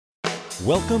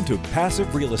Welcome to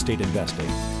Passive Real Estate Investing,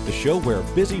 the show where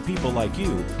busy people like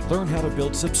you learn how to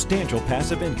build substantial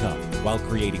passive income while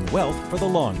creating wealth for the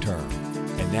long term.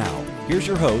 And now, here's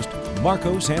your host,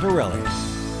 Marco Santarelli.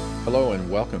 Hello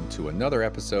and welcome to another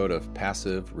episode of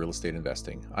Passive Real Estate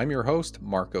Investing. I'm your host,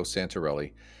 Marco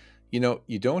Santarelli. You know,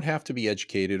 you don't have to be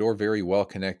educated or very well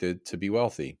connected to be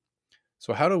wealthy.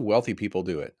 So how do wealthy people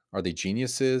do it? Are they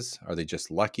geniuses? Are they just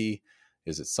lucky?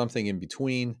 Is it something in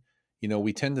between? You know,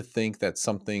 we tend to think that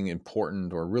something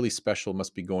important or really special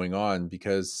must be going on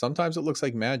because sometimes it looks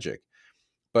like magic,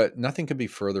 but nothing could be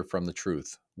further from the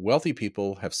truth. Wealthy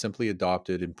people have simply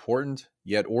adopted important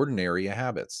yet ordinary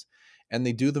habits, and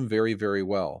they do them very, very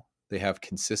well. They have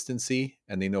consistency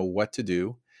and they know what to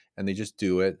do, and they just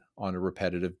do it on a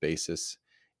repetitive basis.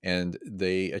 And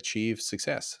they achieve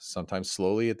success, sometimes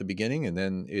slowly at the beginning, and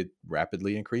then it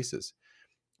rapidly increases.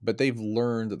 But they've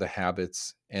learned the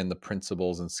habits and the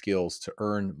principles and skills to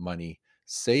earn money,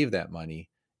 save that money,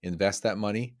 invest that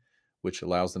money, which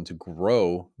allows them to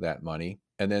grow that money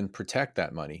and then protect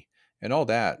that money. And all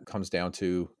that comes down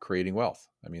to creating wealth.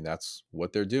 I mean, that's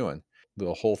what they're doing.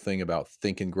 The whole thing about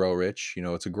Think and Grow Rich, you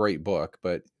know, it's a great book,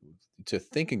 but to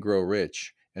think and grow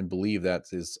rich and believe that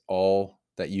is all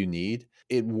that you need,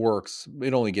 it works.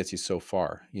 It only gets you so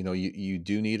far. You know, you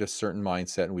do need a certain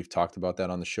mindset. And we've talked about that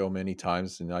on the show many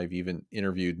times. And I've even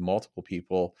interviewed multiple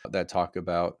people that talk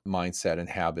about mindset and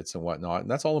habits and whatnot.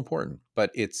 And that's all important.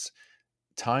 But it's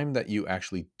time that you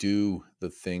actually do the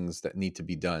things that need to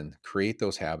be done, create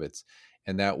those habits,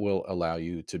 and that will allow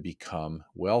you to become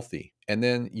wealthy. And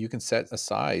then you can set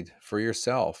aside for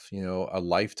yourself, you know, a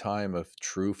lifetime of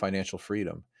true financial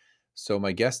freedom. So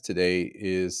my guest today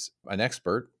is an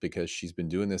expert because she's been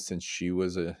doing this since she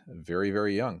was a very,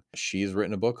 very young. She's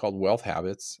written a book called Wealth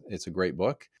Habits. It's a great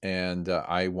book. And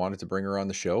I wanted to bring her on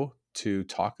the show to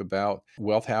talk about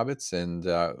wealth habits. And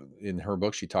in her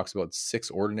book, she talks about 6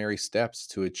 ordinary steps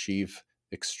to achieve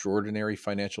extraordinary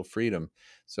financial freedom.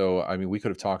 So, I mean, we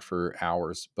could have talked for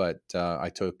hours, but I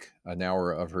took an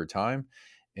hour of her time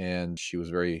and she was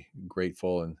very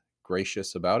grateful and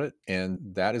gracious about it. And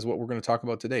that is what we're going to talk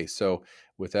about today. So,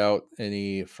 without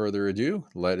any further ado,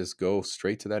 let us go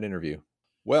straight to that interview.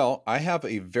 Well, I have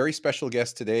a very special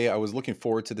guest today. I was looking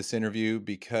forward to this interview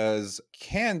because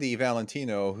Candy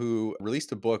Valentino, who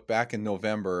released a book back in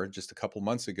November, just a couple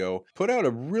months ago, put out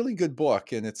a really good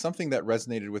book. And it's something that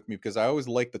resonated with me because I always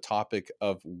like the topic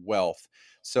of wealth.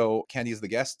 So Candy is the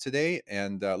guest today.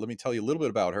 And let me tell you a little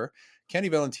bit about her. Candy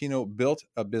Valentino built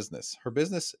a business. Her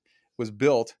business was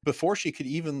built before she could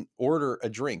even order a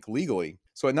drink legally.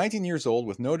 So at 19 years old,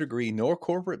 with no degree, no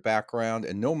corporate background,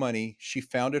 and no money, she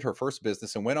founded her first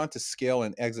business and went on to scale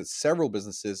and exit several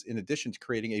businesses in addition to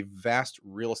creating a vast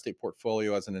real estate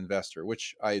portfolio as an investor,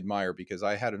 which I admire because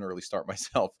I had an early start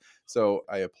myself. So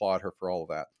I applaud her for all of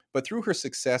that. But through her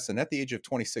success and at the age of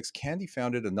 26, Candy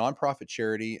founded a nonprofit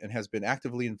charity and has been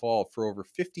actively involved for over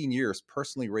 15 years,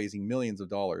 personally raising millions of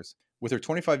dollars. With her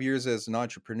 25 years as an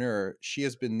entrepreneur, she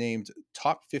has been named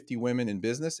top 50 women in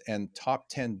business and top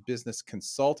 10 business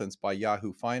consultants by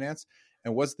Yahoo Finance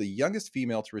and was the youngest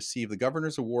female to receive the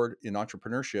Governor's Award in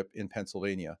Entrepreneurship in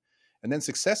Pennsylvania. And then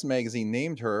Success Magazine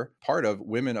named her part of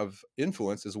Women of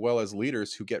Influence, as well as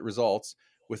leaders who get results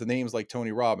with names like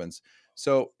Tony Robbins.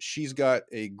 So she's got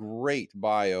a great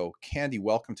bio. Candy,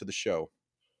 welcome to the show.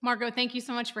 Marco, thank you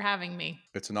so much for having me.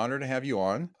 It's an honor to have you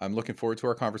on. I'm looking forward to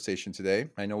our conversation today.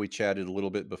 I know we chatted a little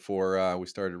bit before we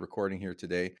started recording here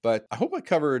today, but I hope I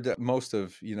covered most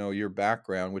of, you know, your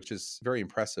background, which is very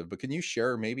impressive. But can you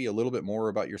share maybe a little bit more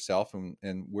about yourself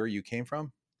and where you came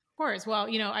from? Of course. Well,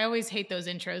 I always hate those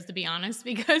intros, to be honest,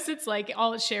 because it's like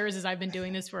all it shares is I've been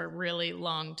doing this for a really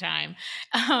long time.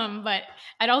 But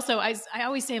I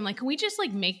always say, I'm like, can we just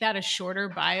like make that a shorter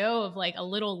bio of like a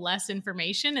little less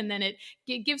information? And then it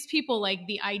gives people like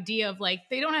the idea of like,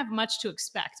 they don't have much to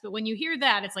expect. But when you hear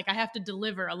that, it's like, I have to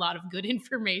deliver a lot of good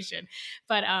information.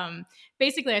 But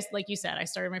basically, like you said, I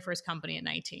started my first company at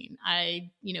 19.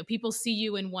 People see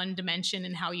you in one dimension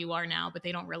and how you are now, but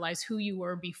they don't realize who you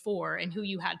were before and who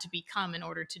you had to become in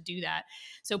order to do that.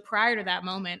 So prior to that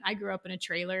moment, I grew up in a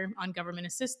trailer on government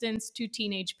assistance, 2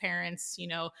 teenage parents,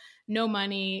 no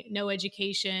money, no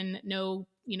education, no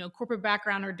corporate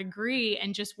background or degree,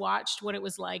 and just watched what it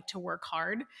was like to work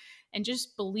hard and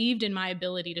just believed in my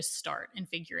ability to start and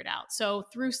figure it out. So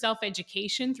through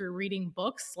self-education, through reading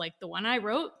books like the one I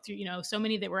wrote, through, so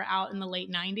many that were out in the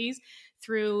late 90s,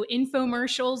 through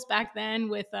infomercials back then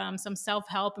with some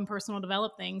self-help and personal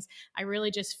develop things, I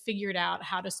really just figured out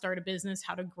how to start a business,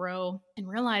 how to grow, and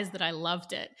realized that I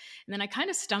loved it. And then I kind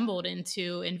of stumbled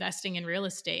into investing in real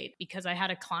estate because I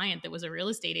had a client that was a real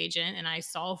estate agent, and I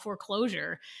saw a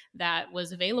foreclosure that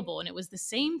was available, and it was the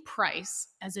same price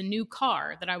as a new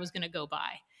car that I was going to go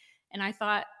buy. And I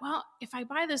thought, well, if I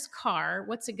buy this car,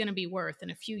 what's it going to be worth in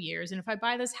a few years? And if I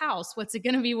buy this house, what's it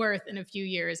going to be worth in a few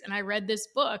years? And I read this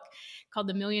book called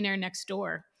The Millionaire Next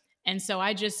Door. And so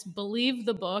I just believed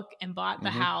the book and bought the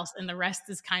house, and the rest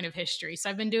is kind of history. So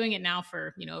I've been doing it now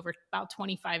for, over about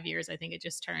 25 years. I think it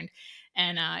just turned.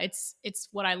 And it's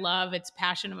what I love. It's a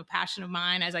passion of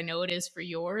mine, as I know it is for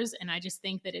yours. And I just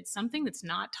think that it's something that's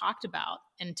not talked about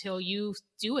until you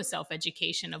do a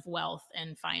self-education of wealth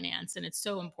and finance. And it's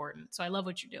so important. So I love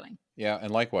what you're doing. Yeah,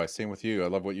 and likewise, same with you. I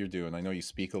love what you're doing. I know you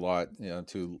speak a lot,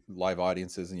 to live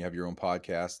audiences, and you have your own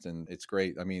podcast, and it's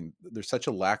great. I mean, there's such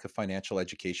a lack of financial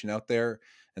education out there,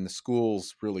 and the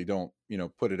schools really don't,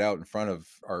 put it out in front of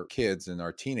our kids and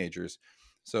our teenagers.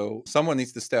 So someone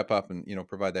needs to step up and,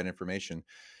 provide that information.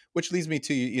 Which leads me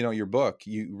to, your book.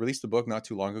 You released a book not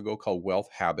too long ago called Wealth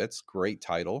Habits. Great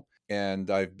title. And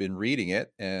I've been reading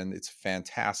it, and it's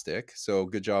fantastic. So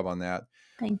good job on that.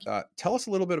 Thank you. Tell us a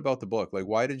little bit about the book. Like,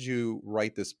 why did you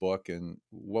write this book, and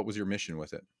what was your mission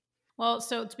with it? Well,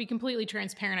 so to be completely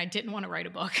transparent, I didn't want to write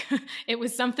a book. It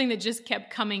was something that just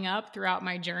kept coming up throughout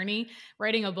my journey.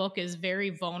 Writing a book is very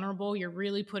vulnerable. You're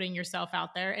really putting yourself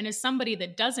out there. And as somebody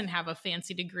that doesn't have a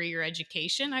fancy degree or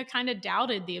education, I kind of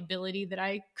doubted the ability that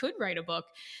I could write a book.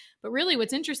 But really,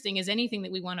 what's interesting is anything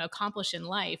that we want to accomplish in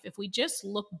life, if we just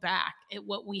look back at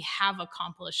what we have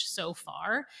accomplished so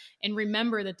far and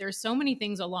remember that there's so many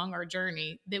things along our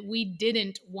journey that we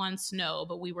didn't once know,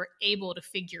 but we were able to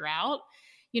figure out,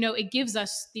 it gives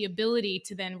us the ability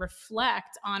to then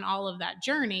reflect on all of that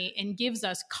journey and gives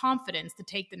us confidence to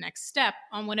take the next step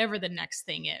on whatever the next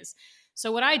thing is.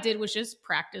 So what I did was just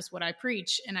practice what I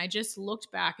preach. And I just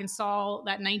looked back and saw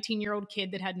that 19-year-old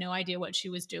kid that had no idea what she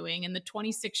was doing, and the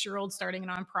 26-year-old starting a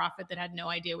nonprofit that had no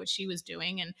idea what she was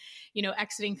doing, and,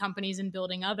 exiting companies and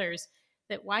building others.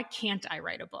 That why can't I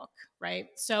write a book, right?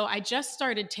 So I just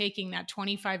started taking that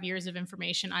 25 years of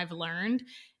information I've learned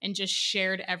and just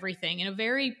shared everything in a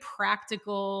very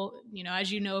practical,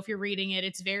 as if you're reading it,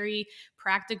 it's very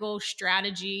practical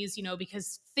strategies,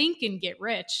 because think and get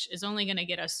rich is only going to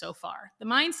get us so far. The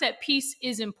mindset piece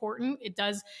is important. It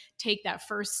does take that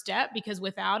first step, because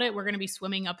without it, we're going to be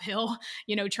swimming uphill,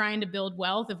 trying to build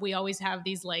wealth if we always have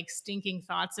these like stinking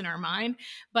thoughts in our mind.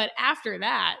 But after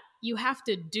that, you have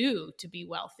to do to be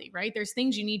wealthy, right? There's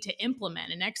things you need to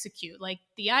implement and execute. Like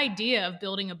the idea of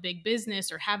building a big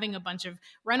business or having a bunch of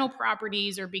rental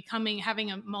properties or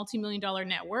having a multi-million-dollar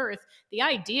net worth, the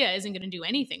idea isn't going to do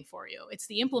anything for you. It's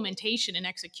the implementation and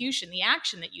execution, the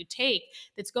action that you take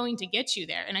that's going to get you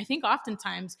there. And I think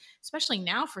oftentimes, especially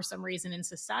now for some reason in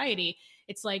society,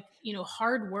 it's like,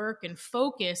 hard work and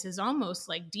focus is almost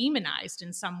like demonized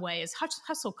in some way as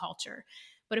hustle culture.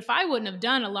 But if I wouldn't have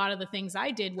done a lot of the things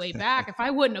I did way back, if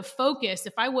I wouldn't have focused,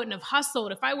 if I wouldn't have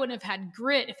hustled, if I wouldn't have had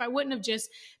grit, if I wouldn't have just,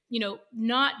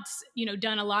 not,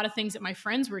 done a lot of things that my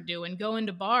friends were doing, going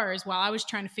to bars while I was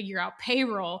trying to figure out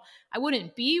payroll, I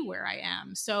wouldn't be where I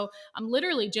am. So I'm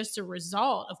literally just a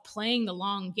result of playing the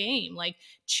long game, like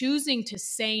choosing to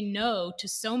say no to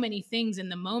so many things in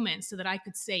the moment so that I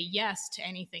could say yes to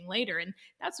anything later. And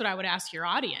that's what I would ask your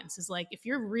audience is like, if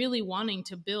you're really wanting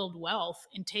to build wealth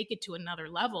and take it to another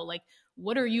level, like,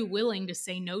 what are you willing to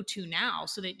say no to now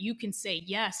so that you can say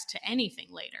yes to anything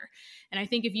later? And I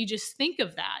think if you just think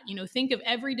of that, think of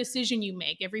every decision you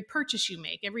make, every purchase you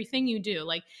make, everything you do,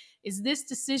 like, is this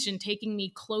decision taking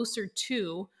me closer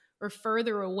to or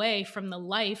further away from the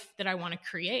life that I want to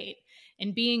create?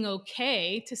 And being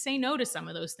okay to say no to some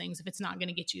of those things if it's not going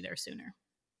to get you there sooner.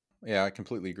 Yeah, I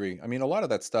completely agree. I mean, a lot of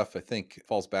that stuff, I think,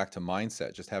 falls back to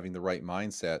mindset, just having the right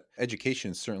mindset.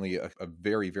 Education is certainly a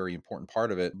very, very important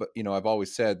part of it. But, I've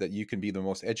always said that you can be the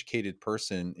most educated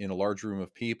person in a large room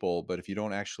of people, but if you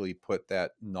don't actually put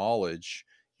that knowledge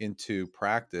into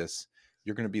practice,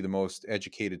 you're going to be the most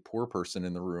educated poor person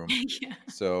in the room. Yeah.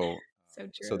 So So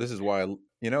true. So this is why,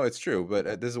 it's true,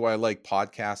 but this is why I like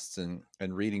podcasts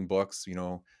and reading books,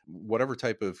 whatever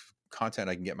type of content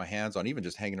I can get my hands on, even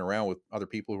just hanging around with other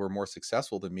people who are more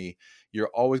successful than me, you're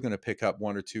always going to pick up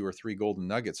one or two or three golden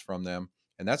nuggets from them.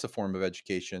 And that's a form of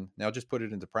education. Now just put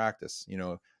it into practice.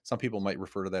 Some people might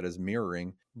refer to that as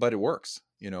mirroring, but it works,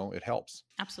 it helps.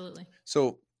 Absolutely.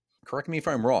 So Correct me if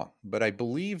I'm wrong, but I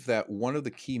believe that one of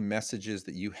the key messages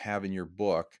that you have in your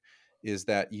book is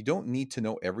that you don't need to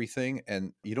know everything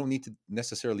and you don't need to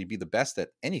necessarily be the best at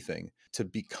anything to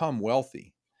become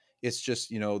wealthy. It's just,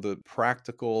 the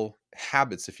practical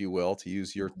habits, if you will, to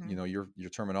use your, Mhm. your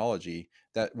terminology,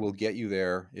 that will get you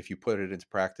there if you put it into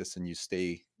practice and you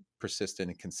stay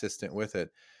persistent and consistent with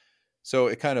it. So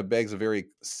it kind of begs a very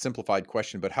simplified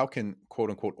question, but how can quote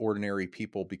unquote ordinary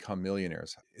people become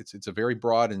millionaires? It's a very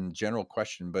broad and general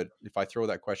question, but if I throw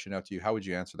that question out to you, how would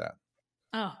you answer that?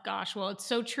 Oh gosh, well, it's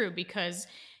so true because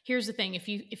here's the thing, if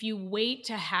you wait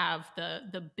to have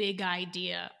the big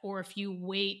idea, or if you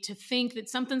wait to think that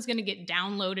something's going to get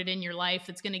downloaded in your life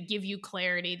that's going to give you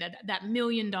clarity, that $1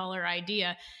 million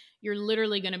idea, you're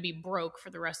literally going to be broke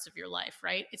for the rest of your life,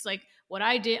 right? It's like what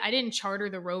I did. I didn't charter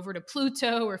the rover to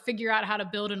Pluto or figure out how to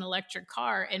build an electric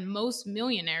car, and most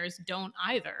millionaires don't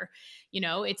either.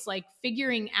 It's like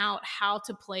figuring out how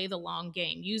to play the long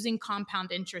game, using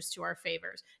compound interest to our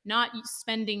favors, not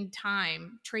spending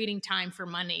time trading time for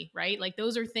money, right? Like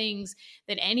those are things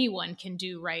that anyone can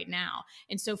do right now.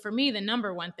 And so for me, the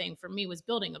number one thing for me was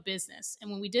building a business.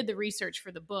 And when we did the research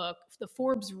for the book, the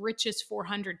Forbes richest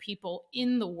 400 people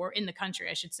in the country,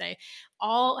 I should say,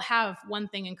 all have one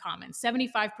thing in common.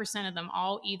 75% of them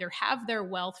all either have their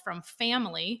wealth from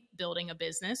family building a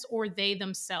business, or they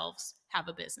themselves have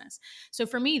a business. So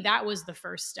for me, that was the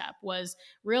first step, was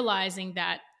realizing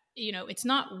that it's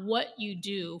not what you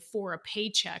do for a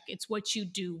paycheck, it's what you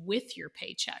do with your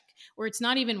paycheck. Or it's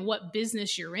not even what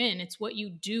business you're in, it's what you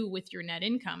do with your net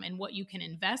income and what you can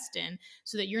invest in,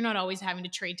 so that you're not always having to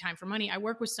trade time for money. I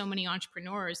work with so many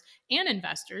entrepreneurs and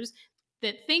investors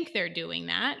that think they're doing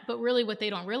that, but really what they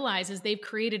don't realize is they've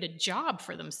created a job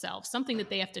for themselves, something that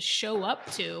they have to show up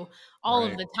to all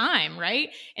of Right. the time, right?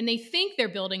 And they think they're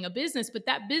building a business, but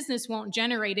that business won't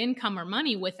generate income or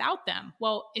money without them.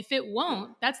 Well, if it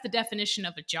won't, that's the definition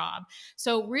of a job.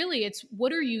 So really, it's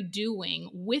what are you doing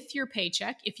with your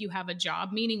paycheck if you have a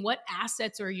job, meaning what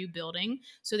assets are you building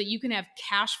so that you can have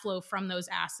cash flow from those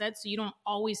assets, so you don't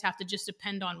always have to just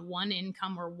depend on one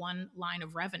income or one line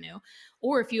of revenue.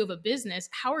 Or if you have a business,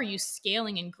 how are you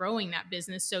scaling and growing that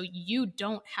business so you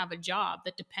don't have a job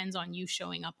that depends on you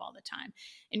showing up all the time?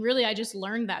 And really, I just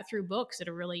learned that through books at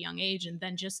a really young age and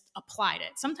then just applied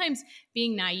it. Sometimes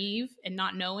being naive and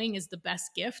not knowing is the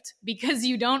best gift, because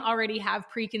you don't already have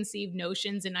preconceived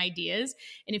notions and ideas.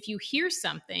 And if you hear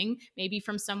something, maybe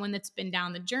from someone that's been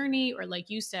down the journey, or like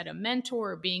you said, a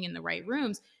mentor, or being in the right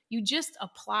rooms, you just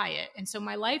apply it. And so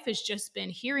my life has just been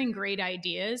hearing great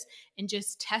ideas and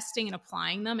just testing and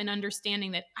applying them, and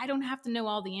understanding that I don't have to know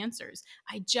all the answers.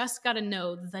 I just got to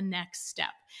know the next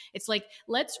step. It's like,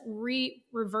 let's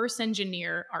reverse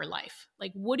engineer our life.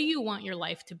 Like, what do you want your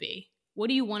life to be? What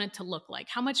do you want it to look like?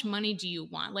 How much money do you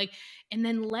want? Like, and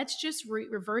then let's just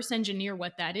reverse engineer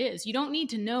what that is. You don't need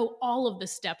to know all of the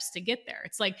steps to get there.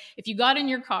 It's like if you got in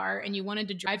your car and you wanted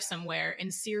to drive somewhere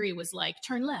and Siri was like,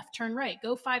 turn left, turn right,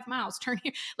 go 5 miles, turn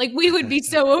here. Like, we would be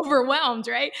so overwhelmed,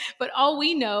 right? But all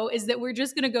we know is that we're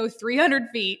just going to go 300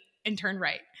 feet and turn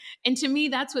right. And to me,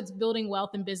 that's what's building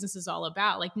wealth in business is all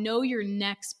about. Like, know your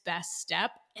next best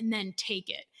step and then take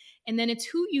it. And then it's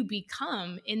who you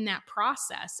become in that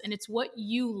process. And it's what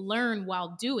you learn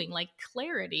while doing. Like,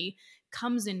 clarity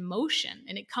comes in motion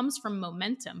and it comes from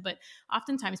momentum. But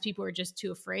oftentimes people are just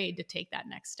too afraid to take that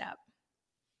next step.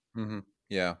 Hmm.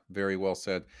 Yeah, very well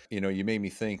said. You made me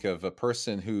think of a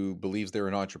person who believes they're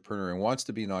an entrepreneur and wants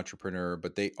to be an entrepreneur,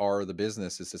 but they are the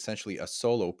business. It's essentially a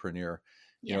solopreneur.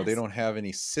 They Yes. don't have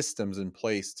any systems in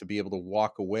place to be able to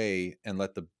walk away and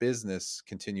let the business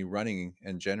continue running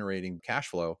and generating cash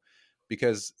flow,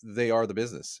 because they are the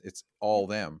business. It's all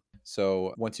them.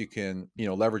 So once you can,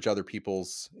 leverage other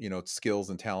people's, skills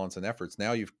and talents and efforts,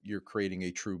 now you're creating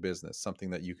a true business, something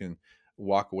that you can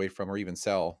walk away from or even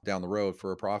sell down the road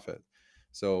for a profit.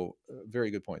 So, very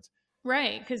good points.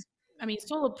 Right. Because, I mean,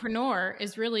 solopreneur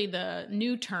is really the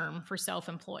new term for self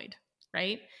employed,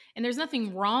 right? And there's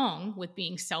nothing wrong with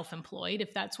being self employed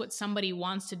if that's what somebody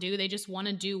wants to do. They just want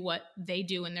to do what they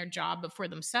do in their job, but for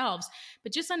themselves.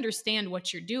 But just understand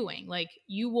what you're doing. Like,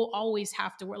 you will always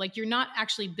have to work. Like, you're not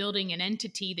actually building an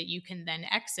entity that you can then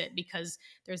exit, because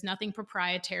there's nothing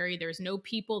proprietary. There's no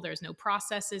people, there's no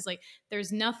processes. Like,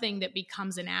 there's nothing that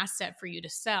becomes an asset for you to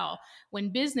sell. When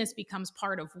business becomes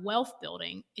part of wealth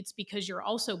building, it's because you're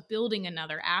also building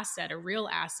another asset, a real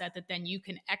asset that then you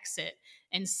can exit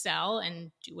and sell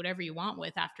and do whatever you want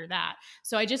with after that.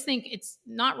 So I just think it's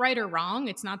not right or wrong.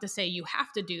 It's not to say you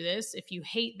have to do this if you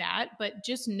hate that, but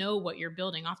just know what you're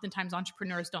building. Oftentimes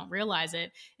entrepreneurs don't realize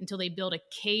it until they build a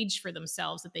cage for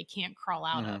themselves that they can't crawl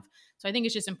out Hmm. of. So I think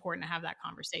it's just important to have that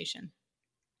conversation.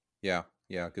 Yeah,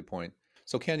 yeah, good point.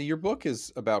 So, Candy, your book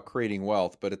is about creating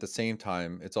wealth, but at the same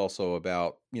time, it's also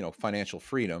about, financial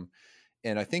freedom.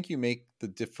 And I think you make the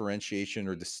differentiation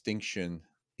or distinction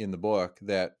in the book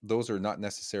that those are not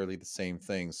necessarily the same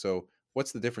thing. So,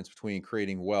 what's the difference between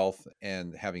creating wealth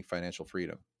and having financial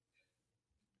freedom?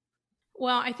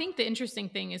 Well, I think the interesting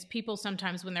thing is people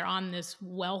sometimes, when they're on this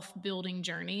wealth building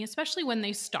journey, especially when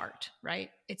they start, right?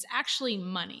 It's actually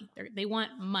money. They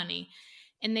want money.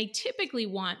 And they typically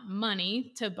want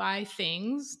money to buy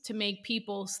things to make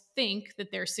people think that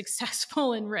they're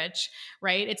successful and rich,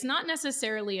 right? It's not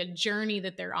necessarily a journey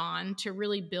that they're on to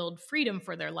really build freedom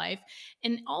for their life.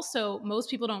 And also, most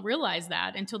people don't realize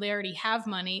that until they already have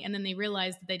money, and then they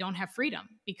realize that they don't have freedom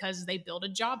because they build a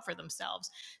job for themselves.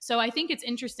 So I think it's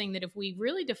interesting that if we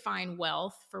really define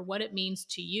wealth for what it means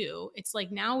to you, it's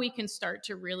like now we can start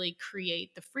to really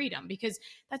create the freedom, because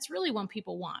that's really what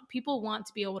people want. People want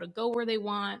to be able to go where they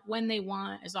want, when they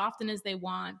want, as often as they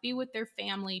want, be with their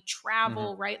family, Hmm.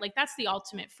 travel, right? Like that's the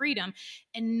ultimate freedom,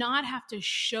 and not have to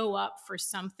show up for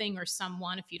something or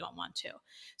someone if you don't want to.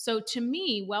 So to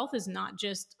me, wealth is not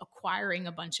just acquiring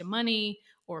a bunch of money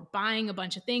or buying a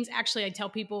bunch of things. Actually, I tell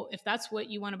people, if that's what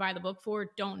you want to buy the book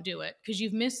for, don't do it, because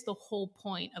you've missed the whole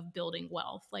point of building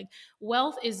wealth. Like,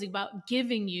 wealth is about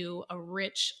giving you a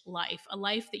rich life, a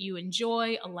life that you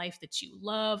enjoy, a life that you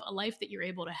love, a life that you're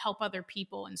able to help other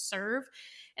people and serve.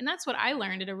 And that's what I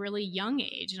learned at a really young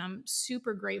age. And I'm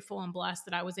super grateful and blessed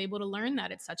that I was able to learn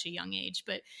that at such a young age.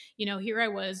 But, here I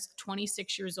was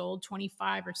 26 years old,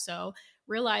 25 or so,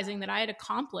 realizing that I had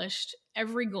accomplished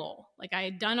every goal. Like, I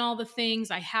had done all the things,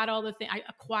 I had all the things, I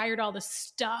acquired all the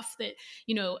stuff that,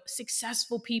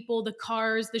 successful people, the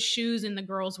cars, the shoes in the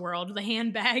girls' world, the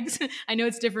handbags. I know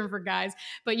it's different for guys,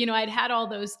 but, I'd had all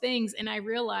those things. And I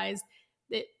realized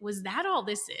that all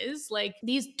this is? Like,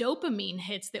 these dopamine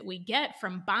hits that we get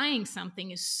from buying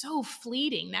something is so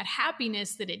fleeting. That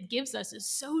happiness that it gives us is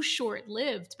so short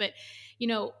lived. But,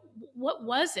 what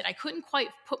was it? I couldn't quite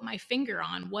put my finger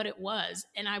on what it was.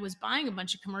 And I was buying a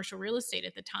bunch of commercial real estate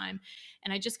at the time.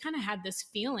 And I just kind of had this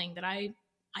feeling that I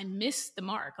missed the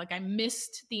mark. Like, I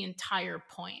missed the entire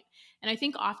point. And I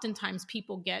think oftentimes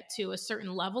people get to a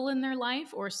certain level in their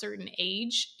life or a certain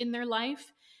age in their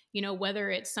life, whether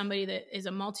it's somebody that is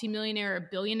a multimillionaire or a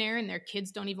billionaire and their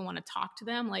kids don't even want to talk to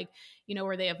them, like,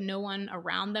 or they have no one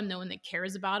around them, no one that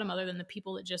cares about them other than the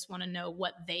people that just want to know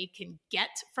what they can get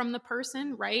from the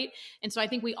person, right? And so I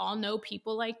think we all know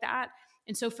people like that.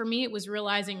 And so for me, it was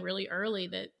realizing really early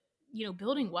that,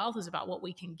 building wealth is about what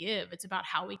we can give. It's about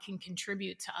how we can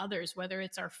contribute to others, whether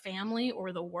it's our family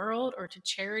or the world or to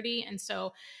charity. And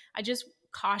so I just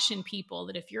caution people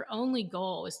that if your only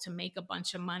goal is to make a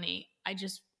bunch of money, I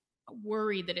just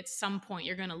worry that at some point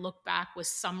you're going to look back with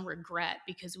some regret,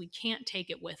 because we can't take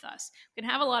it with us. We can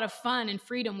have a lot of fun and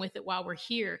freedom with it while we're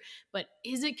here, but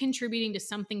is it contributing to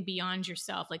something beyond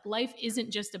yourself? Like, life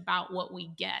isn't just about what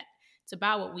we get, it's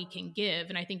about what we can give.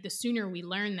 And I think the sooner we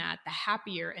learn that, the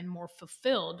happier and more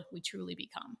fulfilled we truly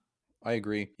become. I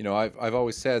agree. I've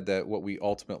always said that what we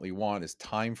ultimately want is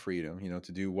time freedom,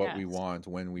 to do what we Yes. want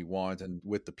when we want and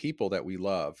with the people that we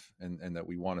love and that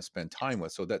we want to spend time Yes.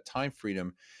 with. So that time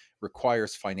freedom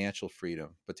requires financial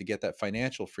freedom. But to get that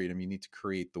financial freedom, you need to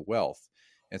create the wealth.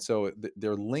 And so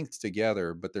they're linked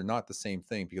together, but they're not the same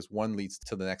thing because one leads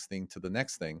to the next thing to the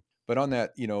next thing. But on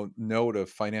that, note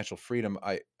of financial freedom,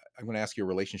 I'm going to ask you a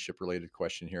relationship related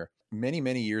question here. Many,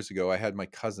 many years ago, I had my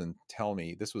cousin tell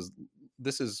me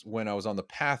this is when I was on the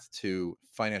path to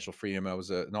financial freedom. I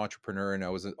was an entrepreneur and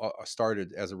I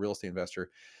started as a real estate investor.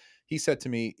 He said to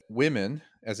me, women,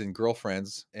 as in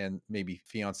girlfriends and maybe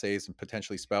fiancés and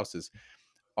potentially spouses,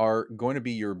 are going to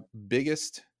be your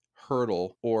biggest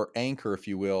hurdle or anchor, if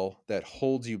you will, that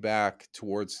holds you back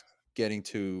towards getting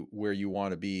to where you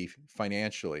want to be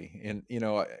financially. And,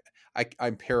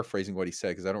 I'm paraphrasing what he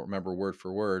said because I don't remember word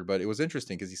for word, but it was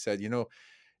interesting because he said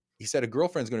a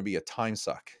girlfriend's going to be a time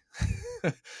suck.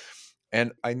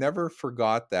 And I never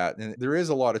forgot that. And there is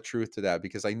a lot of truth to that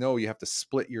because I know you have to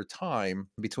split your time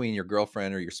between your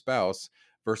girlfriend or your spouse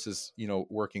versus,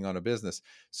 working on a business.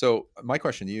 So my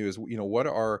question to you is, what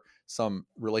are some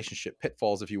relationship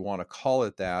pitfalls, if you want to call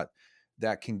it that,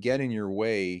 that can get in your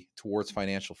way towards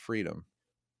financial freedom?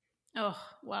 Oh,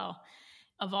 well,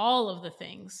 of all of the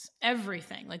things,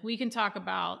 everything. Like, we can talk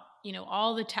about,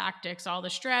 all the tactics, all the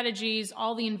strategies,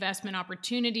 all the investment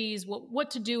opportunities, what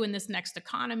to do in this next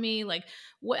economy, like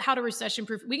how to recession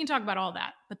proof. We can talk about all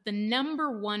that. But the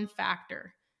number one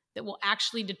factor that will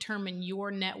actually determine your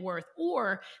net worth,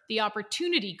 or the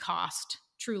opportunity cost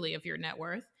truly of your net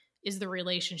worth, is the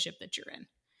relationship that you're in.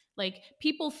 Like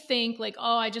people think like,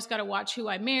 oh, I just got to watch who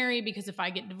I marry because if I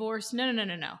get divorced, no.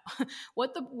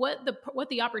 What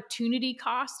the opportunity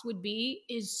cost would be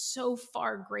is so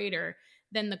far greater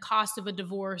than the cost of a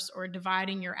divorce or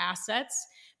dividing your assets,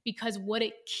 because what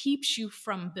it keeps you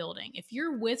from building. If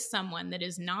you're with someone that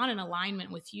is not in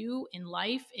alignment with you in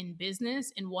life, in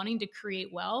business, and wanting to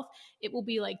create wealth, it will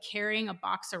be like carrying a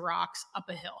box of rocks up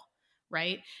a hill.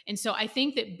 Right. And so I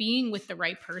think that being with the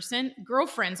right person,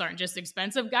 girlfriends aren't just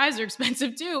expensive, guys are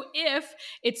expensive too. If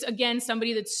it's, again,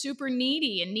 somebody that's super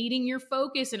needy and needing your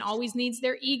focus and always needs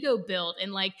their ego built,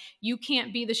 and like you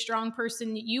can't be the strong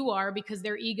person that you are because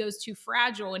their ego's too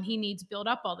fragile and he needs built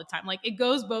up all the time. Like it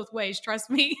goes both ways, trust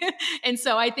me. And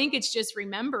so I think it's just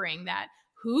remembering that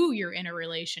who you're in a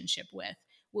relationship with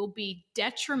will be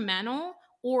detrimental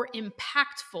or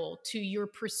impactful to your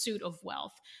pursuit of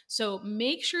wealth. So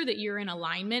make sure that you're in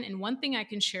alignment. And one thing I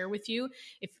can share with you,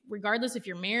 if regardless if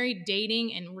you're married,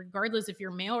 dating, and regardless if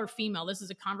you're male or female, this is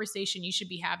a conversation you should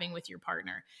be having with your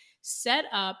partner. Set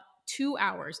up 2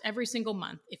 hours every single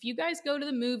month. If you guys go to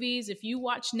the movies, if you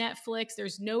watch Netflix,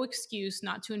 there's no excuse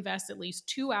not to invest at least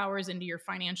 2 hours into your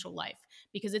financial life,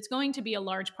 because it's going to be a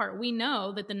large part. We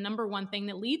know that the number one thing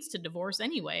that leads to divorce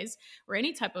anyways, or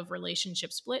any type of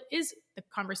relationship split, is the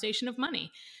conversation of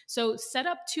money. So set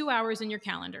up 2 hours in your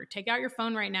calendar. Take out your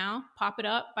phone right now, pop it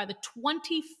up by the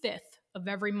 25th of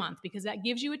every month, because that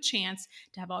gives you a chance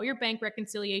to have all your bank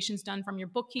reconciliations done from your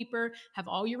bookkeeper, have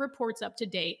all your reports up to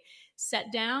date.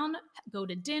 Set down, go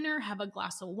to dinner, have a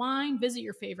glass of wine, visit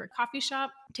your favorite coffee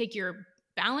shop, take your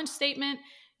balance statement,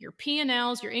 your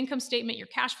P&Ls, your income statement, your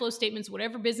cash flow statements,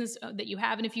 whatever business that you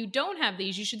have. And if you don't have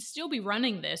these, you should still be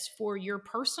running this for your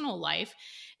personal life,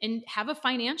 and have a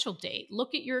financial date.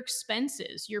 Look at your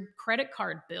expenses, your credit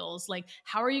card bills. Like,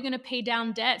 how are you going to pay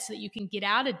down debt so that you can get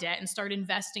out of debt and start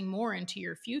investing more into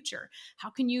your future? How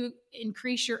can you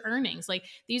increase your earnings? Like,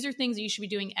 these are things that you should be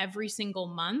doing every single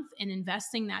month and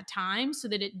investing that time so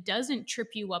that it doesn't trip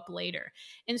you up later.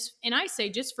 And I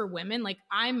say, just for women, like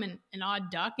I'm an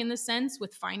odd duck in the sense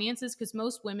with finances, because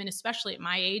most women, especially at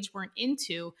my age, weren't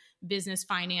into business,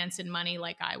 finance, and money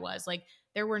like I was. Like,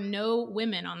 there were no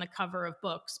women on the cover of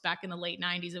books back in the late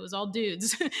 90s. It was all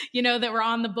dudes, that were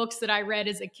on the books that I read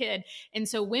as a kid. And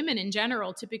so women in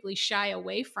general typically shy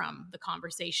away from the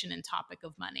conversation and topic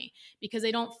of money because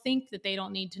they don't think that they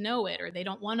don't need to know it, or they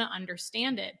don't want to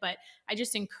understand it. But I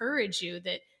just encourage you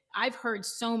that I've heard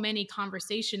so many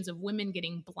conversations of women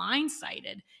getting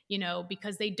blindsided,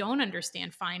 because they don't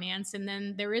understand finance. And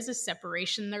then there is a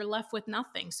separation. They're left with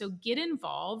nothing. So get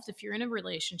involved. If you're in a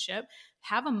relationship,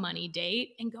 have a money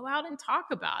date and go out and talk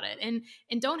about it,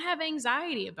 and don't have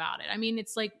anxiety about it. I mean,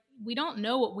 it's like, we don't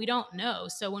know what we don't know.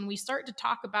 So when we start to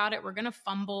talk about it, we're going to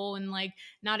fumble and like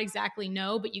not exactly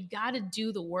know, but you got to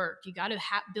do the work. You got to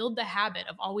build the habit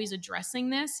of always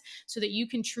addressing this so that you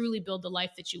can truly build the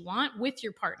life that you want with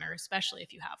your partner, especially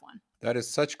if you have one. That is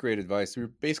such great advice. You're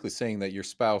basically saying that your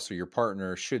spouse or your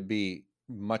partner should be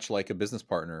much like a business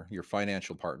partner, your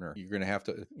financial partner. You're going to have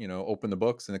to, open the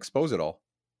books and expose it all.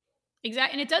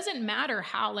 Exactly. And it doesn't matter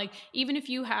how, like, even if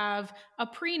you have a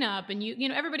prenup and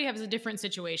everybody has a different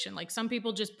situation. Like, some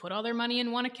people just put all their money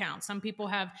in one account. Some people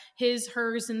have his,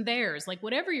 hers, and theirs. Like,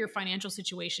 whatever your financial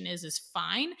situation is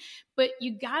fine. But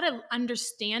you got to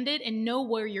understand it and know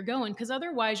where you're going, because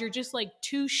otherwise you're just like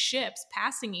two ships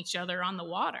passing each other on the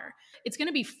water. It's going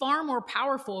to be far more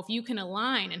powerful if you can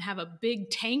align and have a big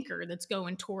tanker that's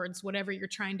going towards whatever you're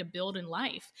trying to build in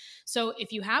life. So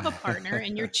if you have a partner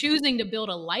and you're choosing to build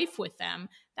a life with them,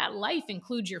 that life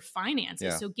includes your finances.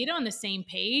 Yeah. So get on the same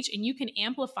page and you can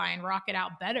amplify and rock it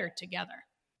out better together.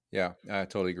 Yeah, I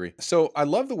totally agree. So I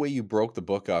love the way you broke the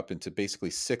book up into basically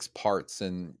 6 parts.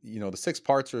 And, the 6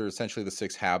 parts are essentially the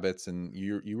 6 habits, and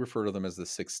you refer to them as the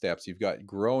 6 steps. You've got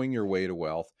growing your way to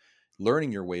wealth,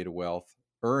 learning your way to wealth,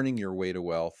 earning your way to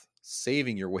wealth,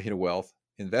 saving your way to wealth,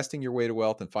 investing your way to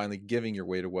wealth, and finally giving your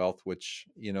way to wealth, which,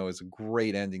 is a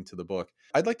great ending to the book.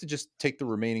 I'd like to just take the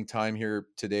remaining time here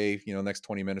today, next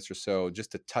 20 minutes or so,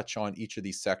 just to touch on each of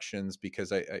these sections,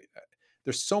 because I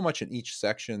there's so much in each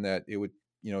section that it would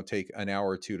take an hour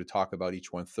or two to talk about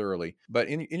each one thoroughly. But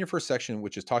in your first section,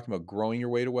 which is talking about growing your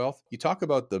way to wealth, you talk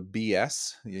about the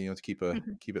BS, to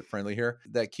keep it friendly here,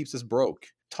 that keeps us broke.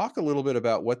 Talk a little bit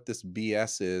about what this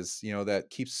BS is, that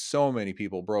keeps so many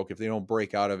people broke if they don't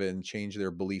break out of it and change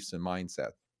their beliefs and mindset.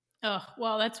 Oh,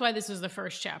 well, that's why this is the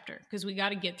first chapter, because we got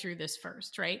to get through this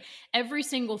first, right? Every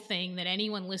single thing that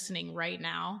anyone listening right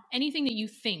now, anything that you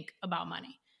think about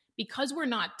money, because we're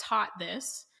not taught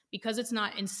this, because it's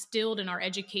not instilled in our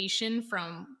education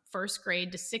from first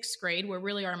grade to sixth grade, where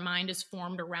really our mind is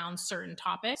formed around certain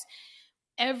topics,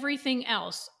 everything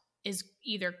else is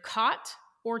either caught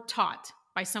or taught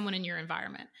by someone in your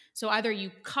environment. So either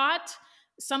you caught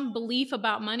some belief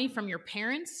about money from your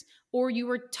parents, or you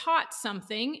were taught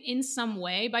something in some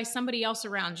way by somebody else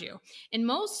around you. And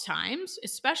most times,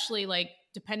 especially like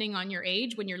depending on your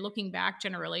age, when you're looking back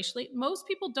generationally, most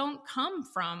people don't come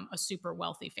from a super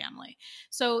wealthy family.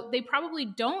 So they probably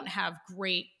don't have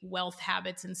great wealth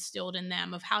habits instilled in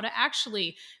them of how to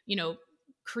actually,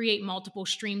 create multiple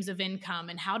streams of income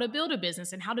and how to build a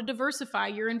business and how to diversify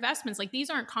your investments. Like, these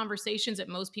aren't conversations that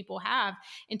most people have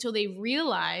until they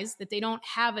realize that they don't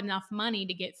have enough money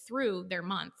to get through their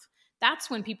month. That's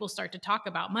when people start to talk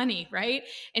about money, right?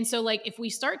 And so, like, if we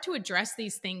start to address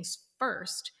these things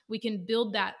first, we can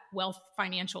build that wealth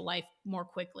financial life more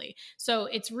quickly. So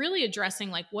it's really addressing,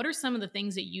 like, what are some of the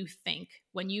things that you think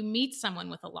when you meet someone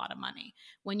with a lot of money,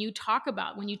 when you talk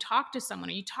to someone,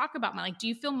 or you talk about money, like, do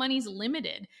you feel money's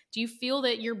limited? Do you feel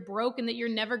that you're broke and that you're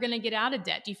never going to get out of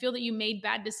debt? Do you feel that you made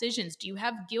bad decisions? Do you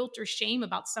have guilt or shame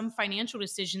about some financial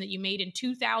decision that you made in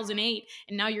 2008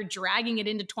 and now you're dragging it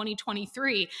into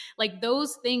 2023? Like,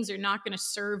 those things are not going to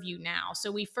serve you now. So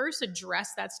we first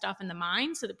address that stuff in the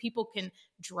mind so that people can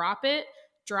drop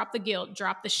the guilt,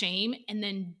 drop the shame, and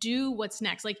then do what's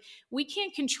next. Like, we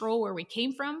can't control where we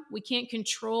came from. We can't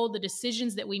control the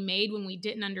decisions that we made when we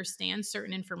didn't understand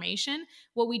certain information.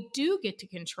 What we do get to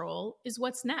control is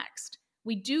what's next.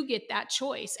 We do get that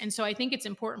choice. And so I think it's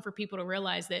important for people to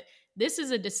realize that this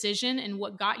is a decision, and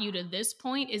what got you to this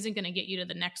point isn't going to get you to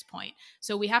the next point.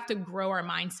 So we have to grow our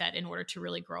mindset in order to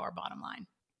really grow our bottom line.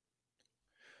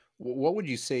 What would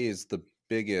you say is the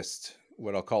biggest,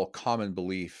 what I'll call, common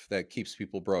belief that keeps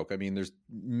people broke? I mean, there's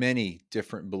many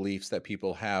different beliefs that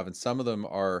people have, and some of them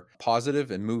are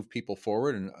positive and move people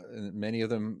forward, and many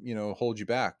of them, hold you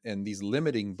back. And these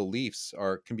limiting beliefs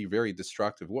can be very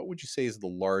destructive. What would you say is the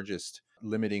largest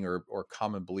limiting or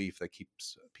common belief that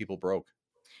keeps people broke?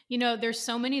 There's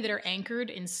so many that are anchored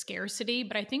in scarcity,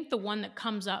 but I think the one that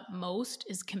comes up most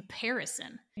is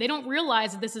comparison. They don't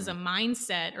realize that this is a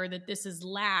mindset or that this is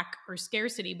lack or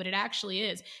scarcity, but it actually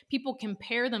is. People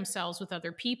compare themselves with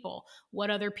other people, what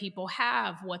other people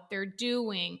have, what they're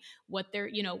doing, what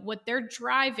they're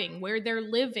driving, where they're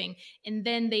living. And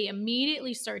then they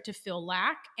immediately start to feel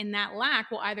lack. And that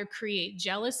lack will either create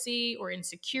jealousy or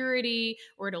insecurity,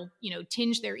 or it'll,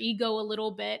 tinge their ego a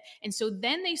little bit. And so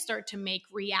then they start to make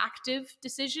reactive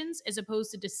decisions as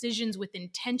opposed to decisions with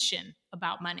intention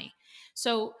about money.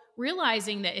 So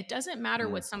realizing that it doesn't matter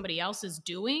what somebody else is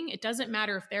doing. It doesn't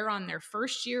matter if they're on their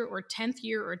first year or 10th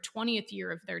year or 20th year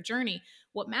of their journey.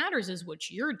 What matters is what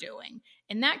you're doing.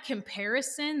 And that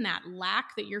comparison, that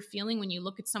lack that you're feeling when you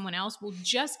look at someone else, will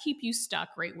just keep you stuck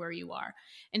right where you are.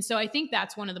 And so I think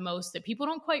that's one of the most that people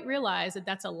don't quite realize, that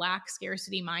that's a lack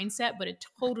scarcity mindset, but it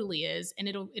totally is. And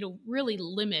it'll really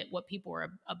limit what people are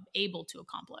able to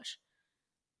accomplish.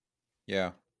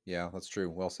 Yeah, that's true.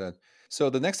 Well said. So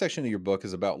the next section of your book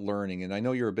is about learning. And I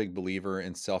know you're a big believer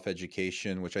in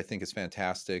self-education, which I think is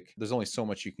fantastic. There's only so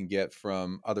much you can get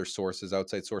from other sources,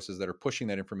 outside sources that are pushing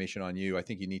that information on you. I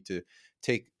think you need to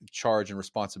take charge and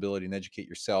responsibility and educate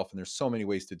yourself. And there's so many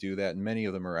ways to do that. And many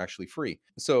of them are actually free.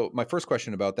 So my first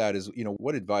question about that is,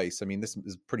 what advice, I mean, this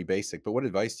is pretty basic, but what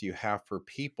advice do you have for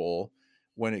people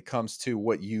when it comes to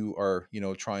what you are,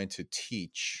 trying to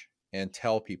teach and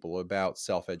tell people about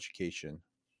self-education?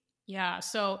 Yeah.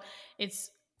 So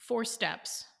it's 4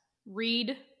 steps: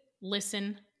 read,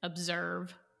 listen,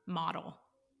 observe, model.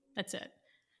 That's it.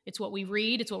 It's what we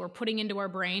read. It's what we're putting into our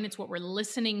brain. It's what we're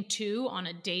listening to on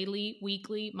a daily,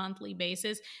 weekly, monthly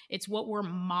basis. It's what we're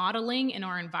modeling in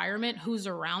our environment, who's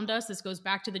around us. This goes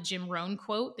back to the Jim Rohn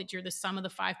quote that you're the sum of the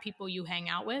 5 people you hang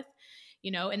out with.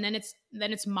 And then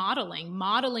it's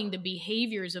modeling the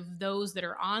behaviors of those that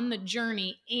are on the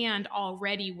journey and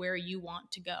already where you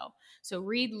want to go. So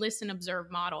read, listen,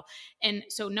 observe, model. And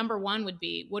so number 1 would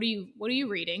be, what are you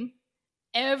reading?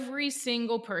 Every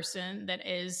single person that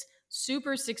is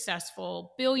super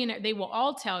successful, billionaire, they will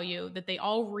all tell you that they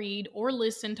all read or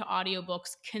listen to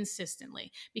audiobooks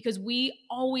consistently, because we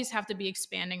always have to be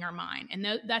expanding our mind. And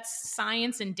that's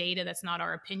science and data. That's not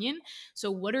our opinion.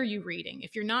 So what are you reading?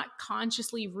 If you're not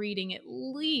consciously reading at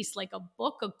least like a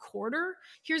book a quarter,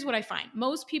 here's what I find.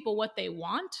 Most people, what they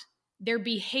want, their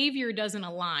behavior doesn't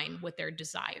align with their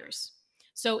desires.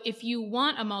 So if you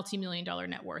want a multi-million-dollar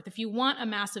net worth, if you want a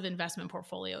massive investment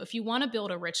portfolio, if you want to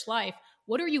build a rich life,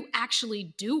 what are you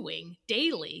actually doing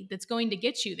daily that's going to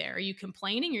get you there? Are you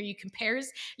complaining? Are you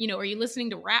are you listening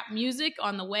to rap music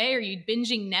on the way? Are you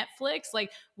binging Netflix?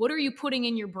 Like, what are you putting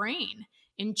in your brain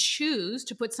and choose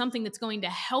to put something that's going to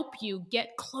help you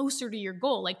get closer to your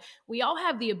goal. Like, we all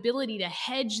have the ability to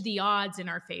hedge the odds in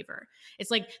our favor.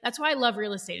 It's like, that's why I love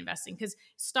real estate investing, because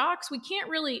stocks, we can't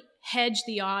really hedge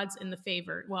the odds in the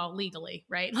favor, well, legally,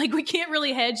 right? Like, we can't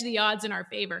really hedge the odds in our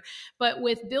favor. But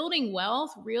with building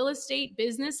wealth, real estate,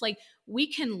 business, like, we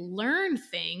can learn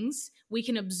things, we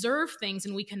can observe things,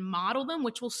 and we can model them,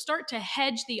 which will start to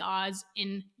hedge the odds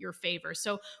in your favor.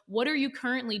 So what are you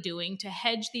currently doing to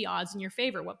hedge the odds in your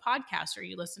favor? What podcasts are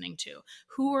you listening to?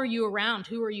 Who are you around?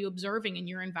 Who are you observing in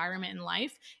your environment in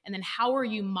life? And then how are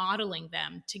you modeling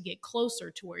them to get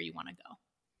closer to where you want to go?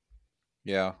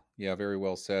 Yeah, yeah, very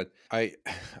well said. I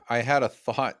had a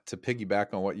thought to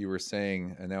piggyback on what you were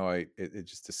saying, and now it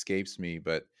just escapes me,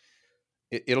 but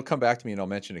it'll come back to me and I'll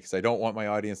mention it because I don't want my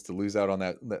audience to lose out on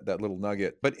that little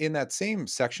nugget. But in that same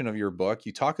section of your book,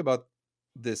 you talk about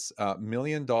this $1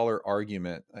 million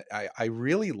argument. I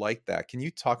really like that. Can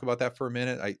you talk about that for a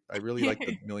minute? I really like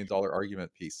the $1 million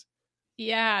argument piece.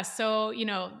 Yeah. So,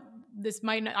 this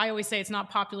might not, I always say it's not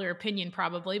popular opinion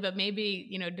probably, but maybe,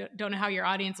 don't know how your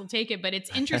audience will take it, but it's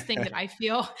interesting that I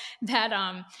feel that,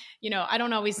 I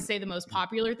don't always say the most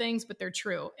popular things, but they're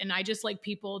true. And I just like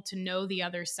people to know the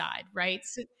other side, right?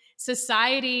 So,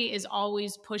 society is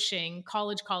always pushing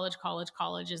college, college, college,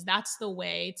 colleges. That's the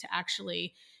way to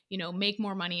actually, make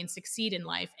more money and succeed in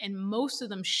life. And most of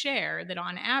them share that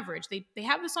on average, they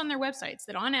have this on their websites,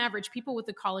 that on average, people with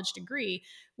a college degree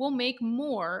will make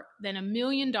more than $1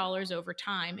 million over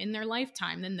time in their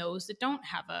lifetime than those that don't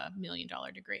have a $1 million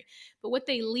degree. But what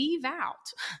they leave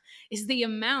out is the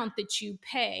amount that you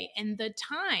pay and the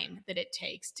time that it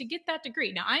takes to get that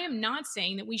degree. Now, I am not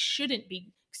saying that we shouldn't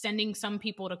be sending some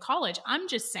people to college. I'm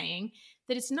just saying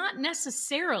that it's not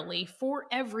necessarily for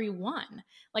everyone.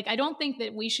 Like, I don't think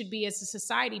that we should be, as a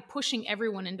society, pushing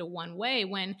everyone into one way,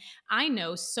 when I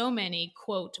know so many,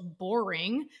 quote,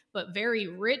 boring but very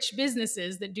rich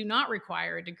businesses that do not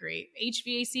require a degree.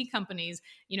 HVAC companies,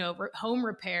 home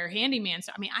repair, handyman.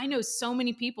 So, I know so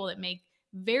many people that make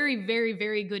very, very,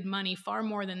 very good money, far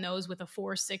more than those with a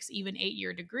 4, 6, even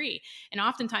 8-year degree. And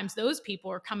oftentimes those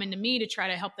people are coming to me to try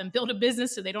to help them build a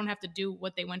business so they don't have to do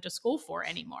what they went to school for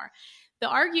anymore. The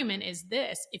argument is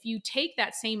this: if you take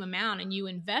that same amount and you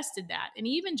invested that, and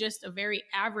even just a very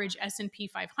average S&P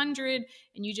 500,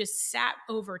 and you just sat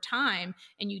over time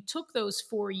and you took those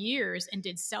 4 years and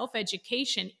did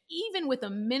self-education, even with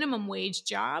a minimum wage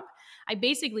job, I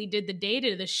basically did the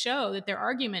data to show that their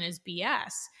argument is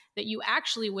BS, that you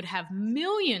actually would have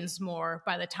millions more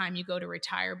by the time you go to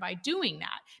retire by doing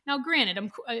that. Now,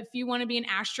 granted, if you want to be an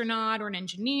astronaut or an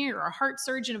engineer or a heart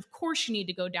surgeon, of course you need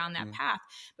to go down that path.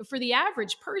 But for the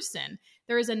average person,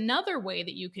 there is another way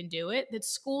that you can do it that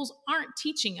schools aren't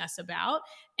teaching us about.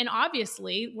 And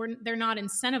obviously, they're not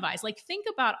incentivized. Like, think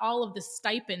about all of the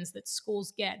stipends that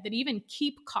schools get that even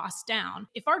keep costs down.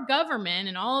 If our government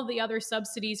and all of the other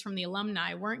subsidies from the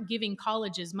alumni weren't giving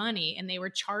colleges money and they were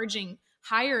charging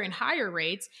higher and higher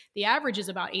rates, the average is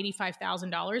about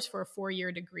 $85,000 for a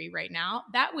 4-year degree right now.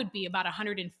 That would be about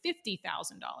 $150,000.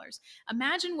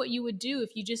 Imagine what you would do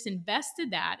if you just invested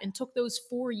that and took those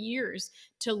 4 years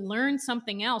to learn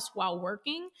something else while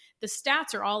working. The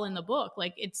stats are all in the book.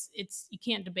 Like, it's you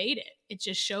can't debate it. It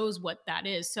just shows what that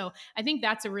is. So I think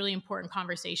that's a really important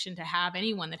conversation to have.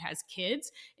 Anyone that has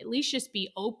kids, at least just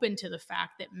be open to the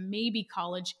fact that maybe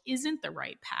college isn't the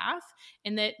right path,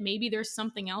 and that maybe there's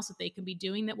something else that they can be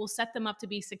doing that will set them up to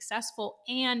be successful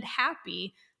and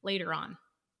happy later on.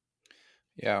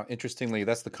 Yeah, interestingly,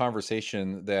 that's the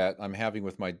conversation that I'm having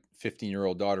with my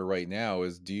 15-year-old daughter right now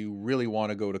is, do you really want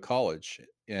to go to college?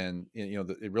 And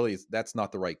it really is, that's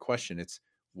not the right question. It's,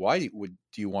 why do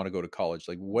you want to go to college?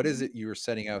 Like, what is it you're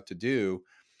setting out to do?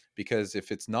 Because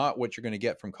if it's not what you're going to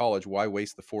get from college, why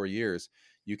waste the 4 years?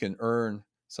 You can earn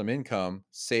some income,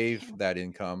 save that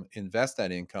income, invest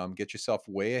that income, get yourself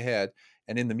way ahead.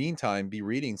 And in the meantime, be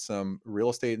reading some real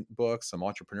estate books, some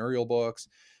entrepreneurial books,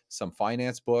 some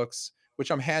finance books,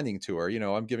 which I'm handing to her.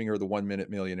 I'm giving her the 1 Minute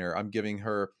Millionaire. I'm giving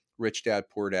her Rich Dad,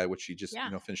 Poor Dad, which she just,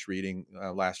 finished reading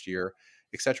last year,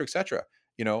 et cetera, et cetera.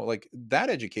 Like, that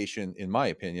education, in my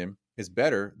opinion, is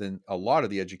better than a lot of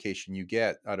the education you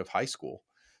get out of high school.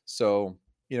 So,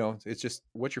 it's just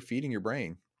what you're feeding your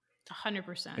brain.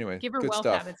 100%. Anyway, give her good wealth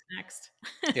stuff. habits next.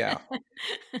 Yeah.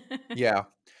 Yeah.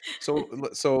 So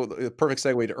the perfect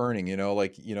segue to earning,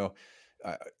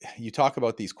 you talk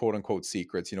about these quote unquote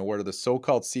secrets, what are the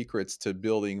so-called secrets to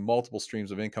building multiple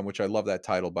streams of income, which I love that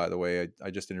title, by the way.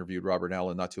 I just interviewed Robert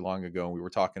Allen not too long ago, and we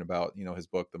were talking about, his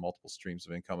book, The Multiple Streams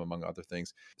of Income, among other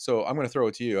things. So I'm going to throw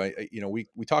it to you.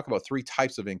 We talk about 3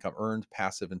 types of income: earned,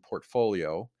 passive, and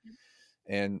portfolio.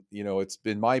 And, it's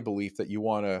been my belief that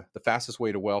the fastest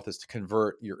way to wealth is to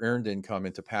convert your earned income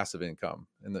into passive income.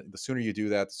 And the sooner you do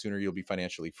that, the sooner you'll be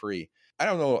financially free. I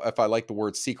don't know if I like the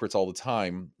word secrets all the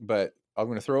time, but I'm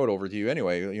going to throw it over to you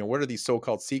anyway. What are these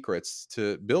so-called secrets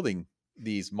to building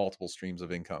these multiple streams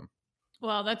of income,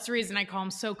 Well, that's the reason I call them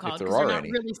if so-called, there because they're are not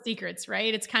any? really secrets,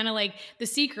 right? It's kind of like the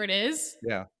secret is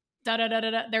Yeah. da da da da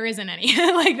da. There isn't any.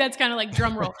 Like that's kind of like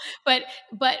drum roll. But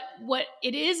what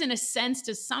it is in a sense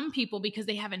to some people because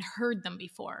they haven't heard them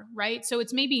before, right? So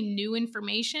it's maybe new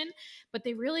information, but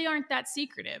they really aren't that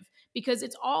secretive because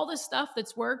it's all the stuff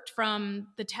that's worked from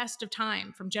the test of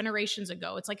time from generations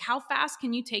ago. It's like how fast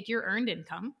can you take your earned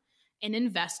income and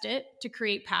invest it to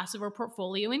create passive or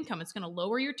portfolio income? It's going to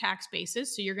lower your tax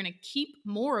basis, so you're going to keep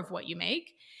more of what you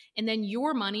make, and then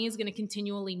your money is going to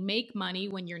continually make money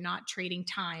when you're not trading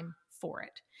time for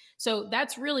it. So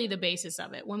that's really the basis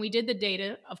of it. When we did the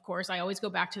data, of course, I always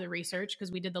go back to the research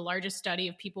because we did the largest study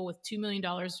of people with $2 million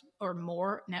or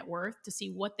more net worth to see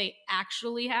what they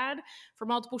actually had for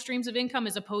multiple streams of income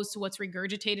as opposed to what's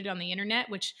regurgitated on the internet,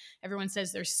 which everyone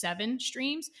says there's 7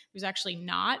 streams. There's actually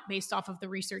not, based off of the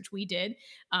research we did,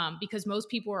 because most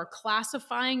people are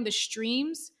classifying the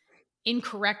streams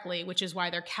incorrectly, which is why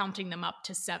they're counting them up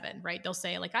to 7, right? They'll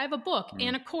say like, I have a book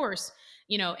and a course,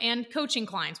 and coaching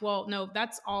clients. Well, no,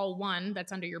 that's all one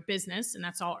that's under your business and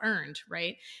that's all earned,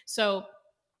 right? So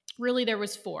really there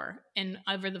was 4, and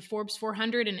over the Forbes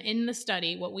 400 and in the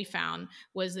study, what we found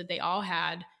was that they all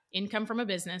had income from a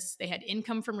business, they had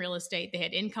income from real estate, they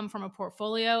had income from a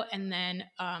portfolio, and then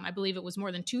I believe it was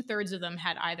more than 2/3 of them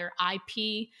had either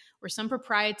IP or some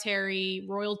proprietary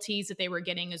royalties that they were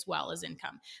getting as well as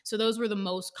income. So those were the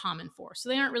most common 4. So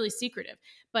they aren't really secretive,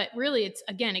 but really it's,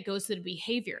 again, it goes to the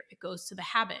behavior, it goes to the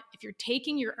habit. If you're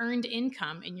taking your earned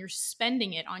income and you're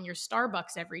spending it on your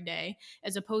Starbucks every day,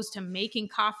 as opposed to making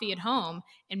coffee at home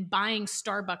and buying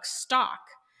Starbucks stock,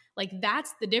 like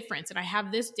that's the difference. And I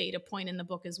have this data point in the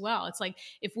book as well. It's like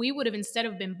if we would have instead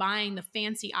of been buying the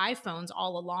fancy iPhones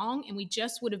all along and we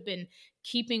just would have been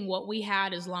keeping what we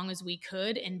had as long as we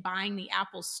could and buying the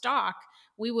Apple stock,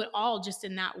 we would all just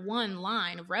in that one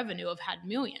line of revenue have had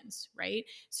millions, right?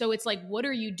 So it's like, what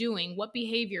are you doing? What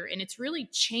behavior? And it's really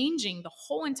changing the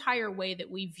whole entire way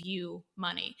that we view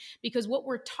money, because what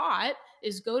we're taught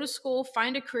is go to school,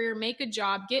 find a career, make a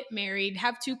job, get married,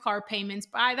 have 2 car payments,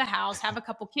 buy the house, have a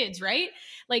couple kids, right?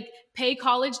 Like pay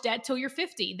college debt till you're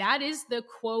 50. That is the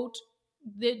quote,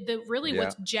 the really Yeah.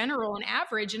 what's general and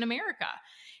average in America.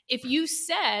 If you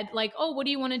said like, oh, what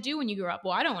do you want to do when you grow up?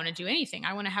 Well, I don't want to do anything.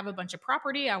 I want to have a bunch of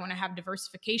property. I want to have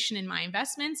diversification in my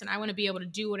investments, and I want to be able to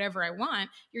do whatever I want.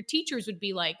 Your teachers would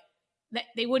be like,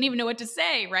 they wouldn't even know what to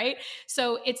say, right?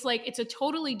 So it's like, it's a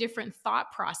totally different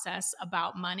thought process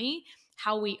about money,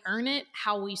 how we earn it,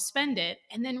 how we spend it,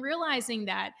 and then realizing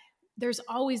that there's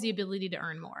always the ability to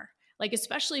earn more. Like,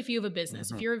 especially if you have a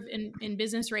business, if you're in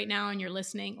business right now and you're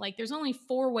listening, like there's only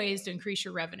 4 ways to increase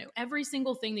your revenue. Every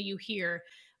single thing that you hear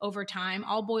over time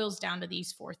all boils down to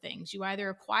these 4 things. You either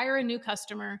acquire a new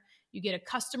customer, you get a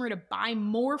customer to buy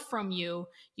more from you,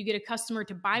 you get a customer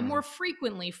to buy more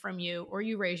frequently from you, or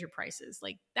you raise your prices.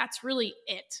 Like that's really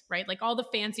it, right? Like all the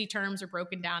fancy terms are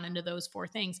broken down into those 4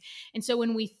 things. And so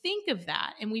when we think of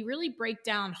that and we really break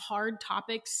down hard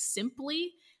topics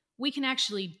simply, we can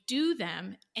actually do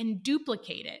them and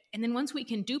duplicate it. And then once we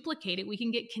can duplicate it, we can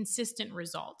get consistent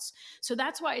results. So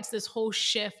that's why it's this whole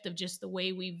shift of just the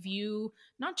way we view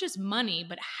not just money,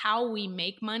 but how we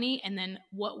make money, and then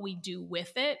what we do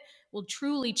with it will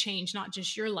truly change not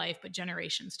just your life, but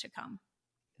generations to come.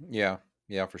 Yeah.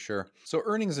 Yeah, for sure. So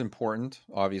earning is important,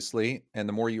 obviously, and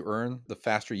the more you earn, the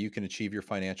faster you can achieve your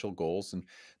financial goals. And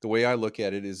the way I look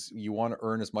at it is you want to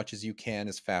earn as much as you can,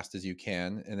 as fast as you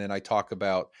can. And then I talk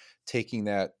about taking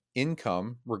that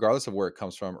income, regardless of where it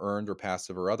comes from, earned or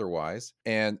passive or otherwise,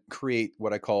 and create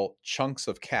what I call chunks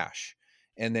of cash.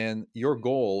 And then your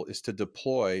goal is to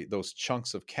deploy those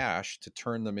chunks of cash to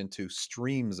turn them into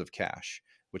streams of cash,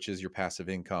 which is your passive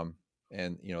income.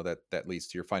 And that leads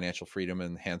to your financial freedom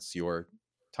and hence your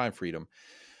time freedom.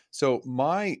 So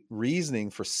my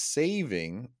reasoning for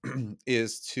saving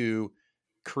is to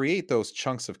create those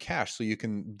chunks of cash so you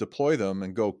can deploy them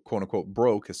and go quote unquote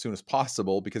broke as soon as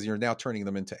possible, because you're now turning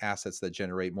them into assets that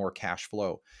generate more cash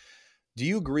flow. Do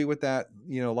you agree with that,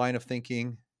 line of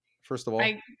thinking, first of all?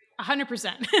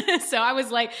 100%. So I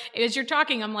was like, as you're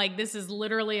talking, I'm like, this is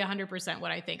literally 100%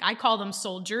 what I think. I call them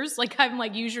soldiers. Like I'm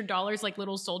like, use your dollars like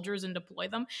little soldiers and deploy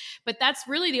them. But that's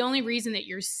really the only reason that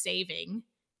you're saving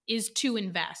is to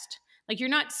invest. Like you're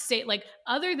not like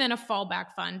other than a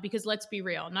fallback fund, because let's be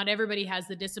real, not everybody has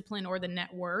the discipline or the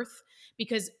net worth,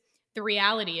 because The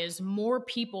reality is more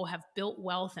people have built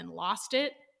wealth and lost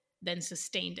it than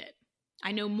sustained it.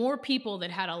 I know more people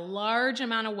that had a large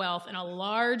amount of wealth and a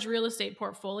large real estate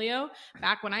portfolio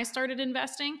back when I started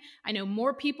investing. I know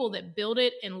more people that built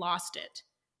it and lost it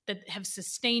that have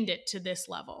sustained it to this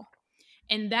level.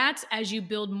 And that's as you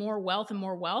build more wealth and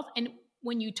more wealth. And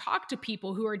when you talk to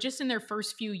people who are just in their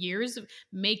first few years of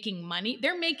making money,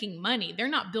 they're making money. They're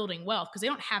not building wealth because they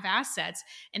don't have assets,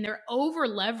 and they're over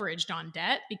leveraged on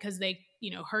debt because they,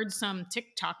 heard some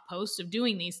TikTok posts of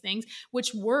doing these things,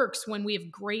 which works when we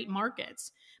have great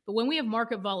markets. But when we have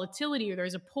market volatility, or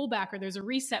there's a pullback, or there's a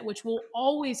reset, which will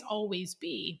always, always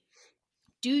be,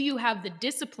 do you have the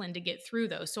discipline to get through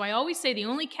those? So I always say the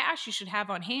only cash you should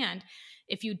have on hand,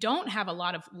 if you don't have a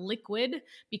lot of liquid,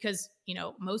 because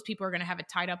most people are going to have it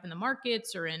tied up in the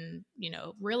markets or in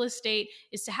real estate,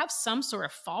 is to have some sort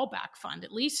of fallback fund,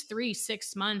 at least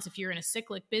 3-6 months. If you're in a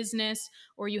cyclic business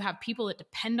or you have people that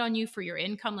depend on you for your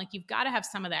income, like, you've got to have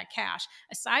some of that cash.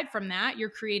 Aside from that, you're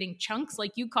creating chunks,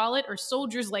 like you call it, or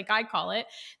soldiers like I call it,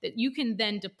 that you can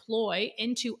then deploy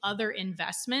into other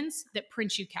investments that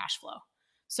print you cash flow.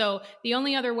 So the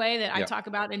only other way that I talk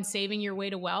about in saving your way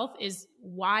to wealth is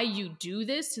why you do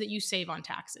this, so that you save on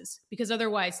taxes, because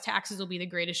otherwise taxes will be the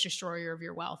greatest destroyer of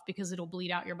your wealth, because it'll bleed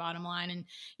out your bottom line and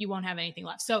you won't have anything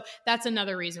left. So that's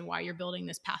another reason why you're building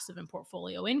this passive and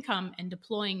portfolio income and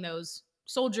deploying those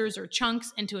soldiers or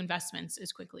chunks into investments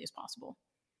as quickly as possible.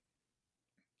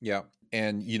 Yeah.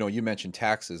 And, you mentioned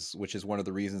taxes, which is one of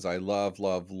the reasons I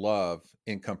love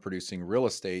income producing real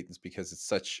estate, is because it's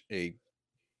such a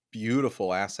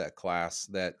beautiful asset class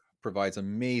that provides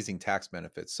amazing tax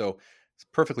benefits. So it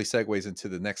perfectly segues into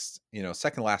the next,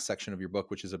 second last section of your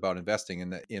book, which is about investing.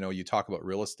 And that, you talk about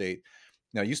real estate.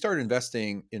 Now, you started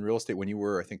investing in real estate when you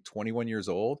were, I think, 21 years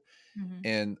old. Mm-hmm.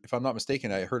 And if I'm not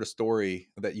mistaken, I heard a story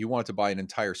that you wanted to buy an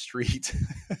entire street.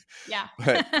 Yeah.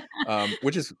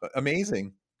 Which is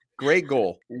amazing. Great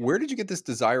goal. Where did you get this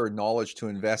desire or knowledge to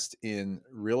invest in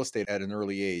real estate at an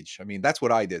early age? I mean, that's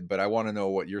what I did, but I want to know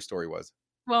what your story was.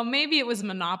 Well, maybe it was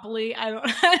Monopoly. I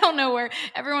don't know where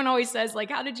everyone always says,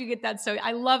 like, how did you get that? So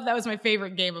I love, that was my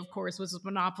favorite game, of course, was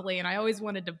Monopoly. And I always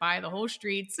wanted to buy the whole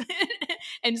streets.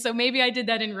 And so maybe I did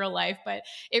that in real life, but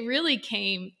it really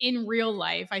came in real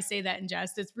life. I say that in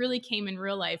jest. It really came in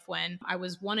real life when I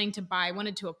was wanted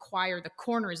to acquire the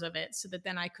corners of it, so that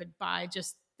then I could buy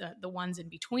just the ones in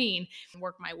between and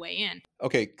work my way in.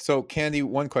 Okay. So Candy,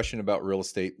 one question about real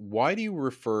estate. Why do you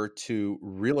refer to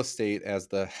real estate as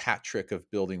the hat trick of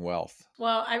building wealth?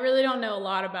 Well, I really don't know a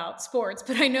lot about sports,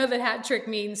 but I know that hat trick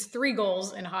means 3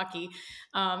 goals in hockey.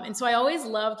 And so I always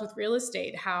loved with real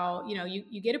estate how,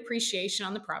 you get appreciation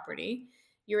on the property.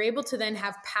 You're able to then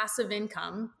have passive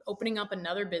income, opening up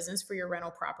another business for your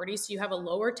rental property. So you have a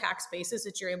lower tax basis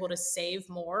that you're able to save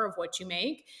more of what you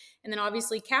make. And then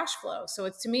obviously cash flow. So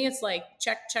to me, it's like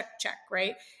check, check, check,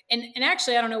 right? And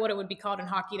actually, I don't know what it would be called in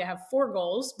hockey to have 4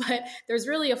 goals, but there's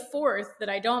really a 4th that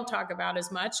I don't talk about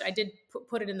as much. I did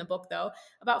put it in the book, though,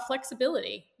 about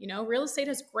flexibility. Real estate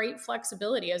has great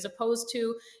flexibility, as opposed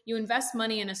to you invest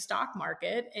money in a stock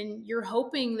market and you're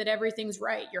hoping that everything's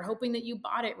right. You're hoping that you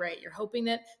bought it right. You're hoping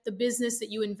that the business that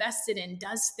you invested in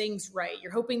does things right.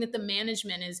 You're hoping that the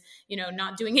management is,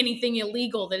 not doing anything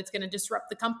illegal, that it's going to disrupt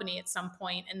the company at some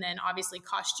point and then obviously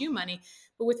cost you money.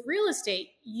 But with real estate,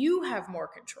 you have more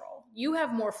control. You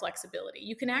have more flexibility.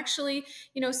 You can actually,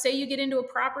 say you get into a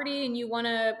property and you want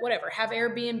to, have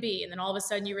Airbnb, and then all of a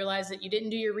sudden you realize that you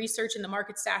didn't do your research and the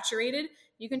market's saturated.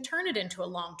 You can turn it into a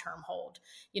long-term hold.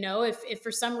 If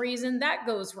for some reason that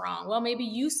goes wrong, well, maybe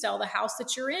you sell the house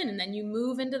that you're in and then you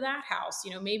move into that house.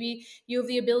 Maybe you have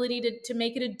the ability to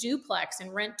make it a duplex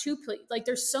and rent 2. Like,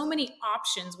 there's so many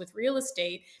options with real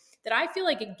estate that I feel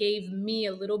like it gave me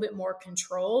a little bit more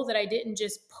control, that I didn't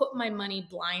just put my money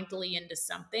blindly into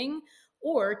something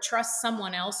or trust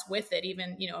someone else with it,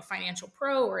 even, a financial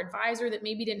pro or advisor that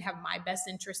maybe didn't have my best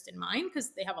interest in mind, because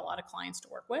they have a lot of clients to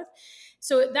work with.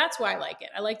 So that's why I like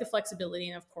it. I like the flexibility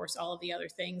and, of course, all of the other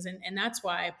things. And that's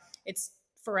why it's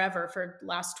forever, for the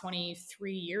last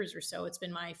 23 years or so, it's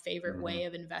been my favorite way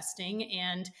of investing.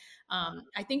 And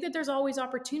I think that there's always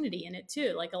opportunity in it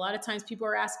too. Like, a lot of times people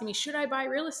are asking me, should I buy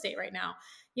real estate right now?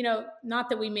 Not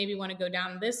that we maybe want to go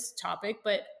down this topic,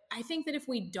 but I think that if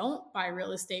we don't buy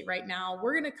real estate right now,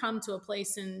 we're going to come to a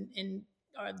place in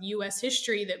U.S.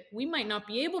 history that we might not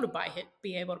be able to buy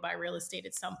real estate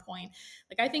at some point.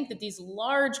 Like, I think that these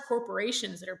large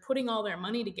corporations that are putting all their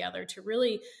money together to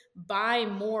really buy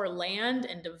more land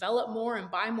and develop more and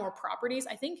buy more properties,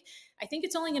 I think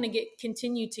it's only going to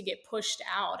continue to get pushed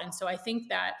out. And so I think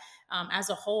that as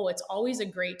a whole, it's always a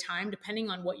great time, depending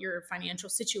on what your financial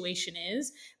situation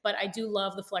is. But I do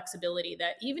love the flexibility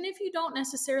that even if you don't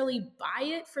necessarily buy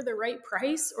it for the right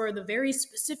price or the very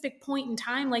specific point in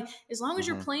time, like as long as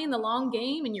you're playing the long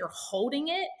game and you're holding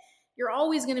it, you're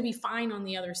always going to be fine on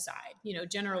the other side,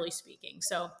 generally speaking.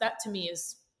 So that to me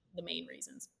is the main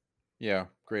reasons. Yeah,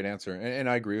 great answer. And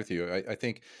I agree with you. I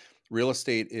think real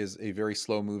estate is a very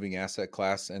slow moving asset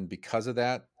class. And because of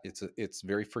that, it's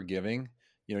very forgiving.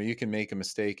 You can make a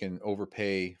mistake and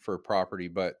overpay for a property,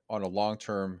 but on a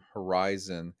long-term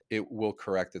horizon, it will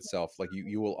correct itself. Like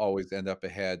you will always end up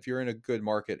ahead. If you're in a good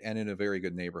market and in a very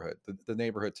good neighborhood, the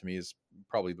neighborhood to me is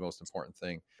probably the most important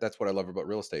thing. That's what I love about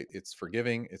real estate. It's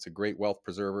forgiving. It's a great wealth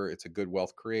preserver. It's a good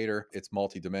wealth creator. It's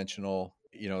multidimensional.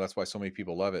 That's why so many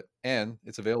people love it. And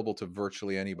it's available to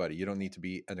virtually anybody. You don't need to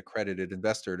be an accredited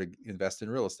investor to invest in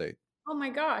real estate. Oh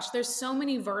my gosh, there's so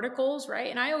many verticals,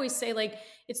 right? And I always say, like,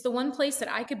 it's the one place that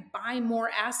I could buy more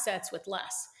assets with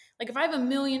less. Like if I have $1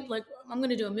 million, like I'm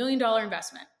going to do $1 million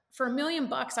investment. For $1 million,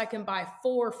 I can buy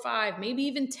 4, 5, maybe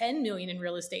even 10 million in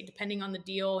real estate, depending on the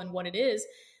deal and what it is.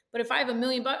 But if I have $1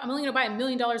 million, I'm only going to buy $1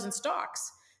 million in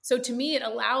stocks. So to me, it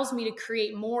allows me to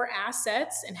create more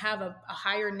assets and have a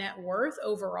higher net worth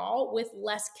overall with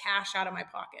less cash out of my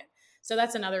pocket. So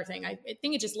that's another thing. I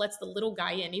think it just lets the little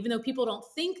guy in, even though people don't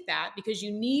think that, because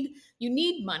you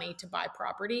need money to buy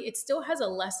property. It still has a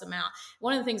less amount.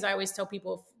 One of the things I always tell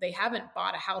people, if they haven't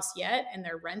bought a house yet and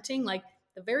they're renting, like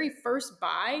the very first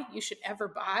buy you should ever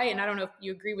buy, and I don't know if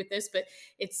you agree with this, but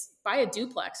it's buy a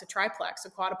duplex, a triplex,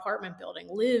 a quad apartment building,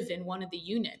 live in one of the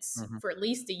units for at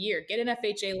least a year, get an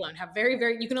FHA loan, have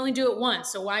you can only do it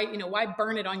once. So why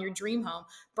burn it on your dream home,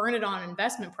 burn it on an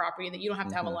investment property that you don't have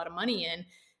to have a lot of money in,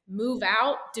 move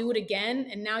out, do it again.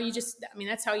 And now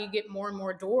that's how you get more and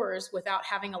more doors without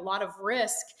having a lot of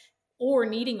risk or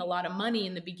needing a lot of money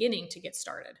in the beginning to get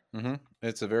started.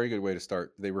 It's a very good way to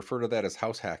start. They refer to that as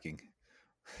house hacking.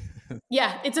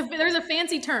 Yeah, there's a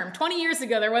fancy term. 20 years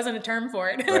ago, there wasn't a term for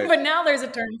it, right. But now there's a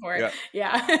term for it.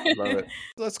 Yeah. Love it.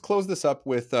 Let's close this up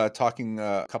with talking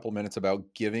a couple minutes about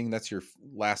giving. That's your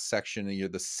last section,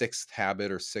 the sixth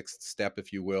habit or sixth step,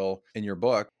 if you will, in your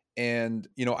book. And,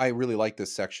 I really like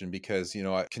this section because,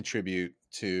 I contribute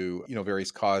to, various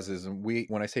causes. And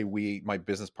when I say we, my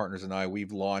business partners and I,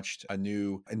 we've launched a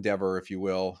new endeavor, if you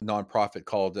will, nonprofit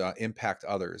called Impact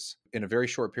Others. In a very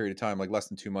short period of time, like less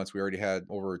than 2 months, we already had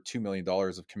over $2 million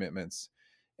of commitments.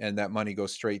 And that money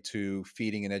goes straight to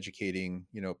feeding and educating,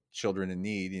 children in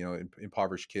need,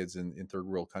 impoverished kids in third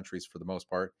world countries for the most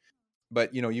part.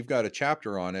 But, you've got a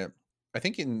chapter on it. I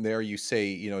think in there you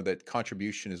say, that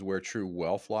contribution is where true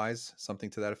wealth lies, something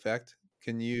to that effect.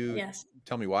 Can you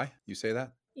tell me why you say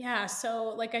that? Yeah.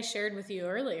 So like I shared with you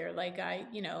earlier, like I,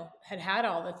 had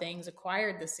all the things,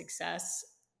 acquired the success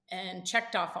and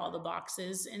checked off all the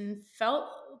boxes and felt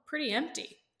pretty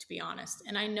empty, to be honest.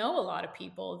 And I know a lot of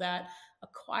people that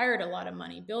acquired a lot of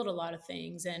money, built a lot of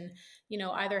things, and,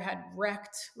 either had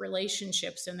wrecked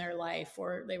relationships in their life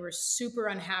or they were super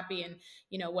unhappy. And,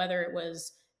 whether it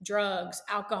was drugs,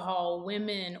 alcohol,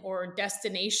 women, or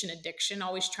destination addiction,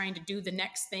 always trying to do the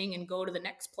next thing and go to the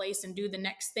next place and do the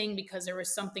next thing because there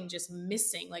was something just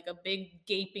missing, like a big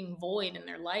gaping void in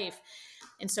their life.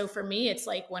 And so for me, it's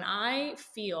like when I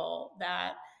feel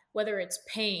that whether it's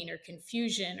pain or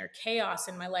confusion or chaos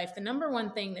in my life, the number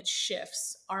one thing that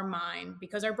shifts our mind,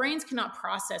 because our brains cannot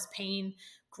process pain,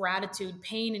 gratitude,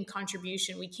 pain, and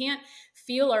contribution. We can't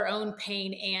feel our own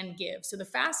pain and give. So the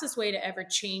fastest way to ever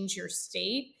change your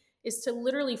state is to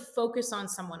literally focus on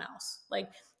someone else. Like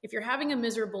if you're having a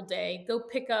miserable day, go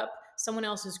pick up someone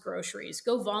else's groceries,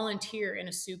 go volunteer in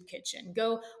a soup kitchen,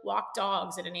 go walk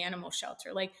dogs at an animal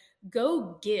shelter, like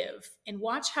go give and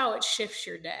watch how it shifts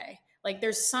your day. Like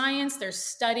there's science, there's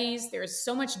studies, there's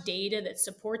so much data that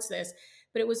supports this.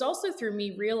 But it was also through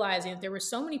me realizing that there were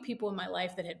so many people in my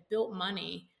life that had built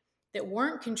money that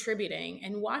weren't contributing,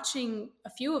 and watching a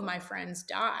few of my friends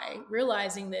die,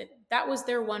 realizing that that was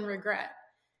their one regret,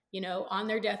 on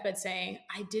their deathbed saying,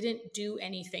 I didn't do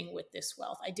anything with this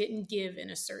wealth. I didn't give in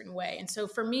a certain way. And so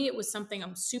for me, it was something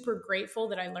I'm super grateful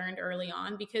that I learned early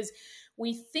on, because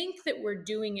we think that we're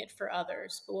doing it for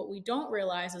others, but what we don't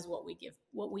realize is what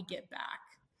we get back.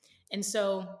 And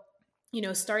so,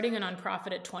 starting a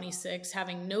nonprofit at 26,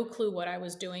 having no clue what I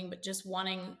was doing, but just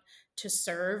wanting to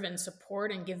serve and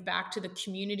support and give back to the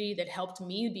community that helped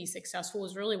me be successful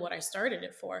was really what I started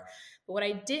it for. But what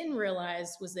I didn't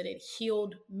realize was that it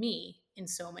healed me in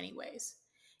so many ways.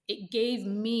 it gave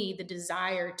me the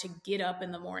desire to get up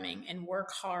in the morning and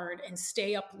work hard and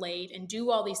stay up late and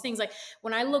do all these things. Like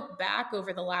when I look back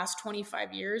over the last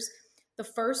 25 years, the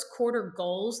first quarter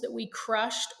goals that we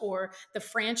crushed or the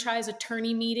franchise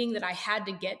attorney meeting that I had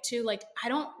to get to, like I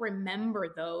don't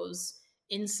remember those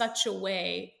in such a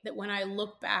way that when I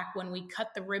look back, when we cut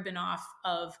the ribbon off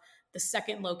of the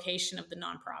second location of the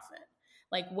nonprofit,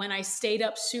 like when I stayed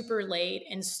up super late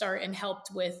and helped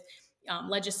with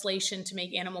legislation to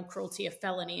make animal cruelty a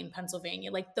felony in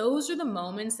Pennsylvania. Like those are the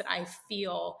moments that I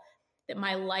feel that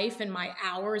my life and my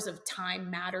hours of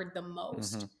time mattered the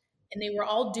most. Mm-hmm. And they were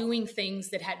all doing things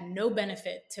that had no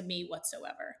benefit to me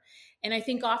whatsoever. And I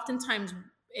think oftentimes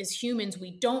as humans,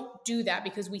 we don't do that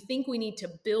because we think we need to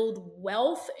build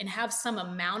wealth and have some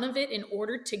amount of it in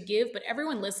order to give. But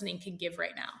everyone listening can give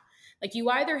right now. Like you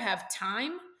either have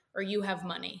time or you have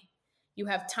money. You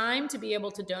have time to be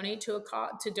able to donate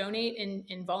donate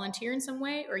and volunteer in some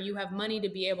way, or you have money to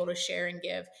be able to share and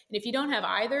give. And if you don't have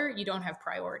either, you don't have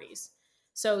priorities.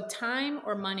 So time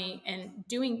or money, and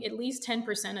doing at least 10%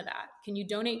 of that. Can you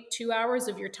donate 2 hours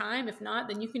of your time? If not,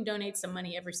 then you can donate some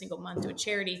money every single month to a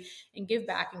charity and give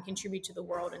back and contribute to the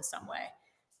world in some way.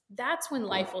 That's when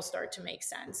life will start to make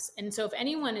sense. And so if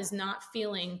anyone is not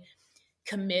feeling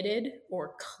committed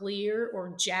or clear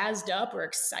or jazzed up or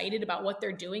excited about what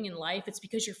they're doing in life, it's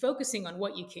because you're focusing on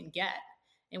what you can get.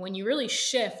 And when you really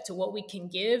shift to what we can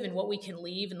give and what we can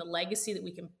leave and the legacy that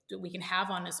we can have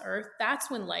on this earth, that's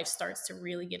when life starts to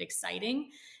really get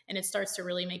exciting and it starts to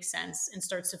really make sense and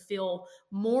starts to feel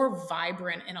more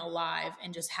vibrant and alive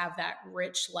and just have that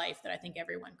rich life that I think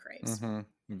everyone craves. Mm-hmm.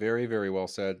 Very, very well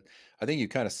said. I think you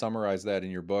kind of summarized that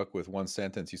in your book with one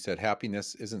sentence. You said,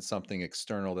 happiness isn't something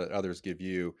external that others give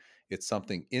you. It's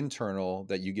something internal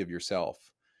that you give yourself.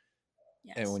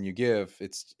 Yes. And when you give,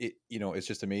 it's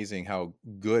just amazing how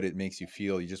good it makes you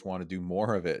feel. You just want to do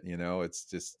more of it. It's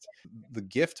just the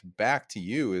gift back to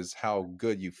you is how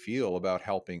good you feel about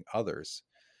helping others.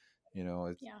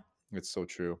 It's so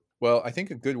true. Well, I think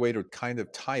a good way to kind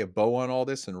of tie a bow on all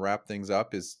this and wrap things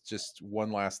up is just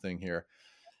one last thing here.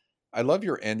 I love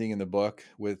your ending in the book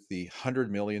with the $100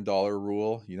 million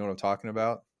rule. You know what I'm talking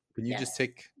about? Can you just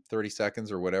take 30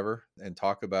 seconds or whatever and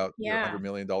talk about your $100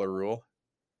 million rule?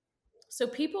 So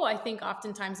people, I think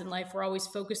oftentimes in life, we're always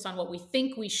focused on what we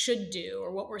think we should do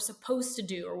or what we're supposed to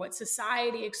do or what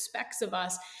society expects of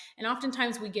us. And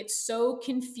oftentimes we get so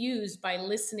confused by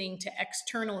listening to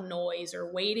external noise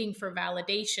or waiting for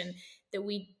validation that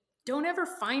we don't ever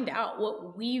find out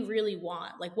what we really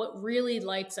want, like what really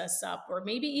lights us up, or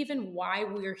maybe even why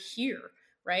we're here,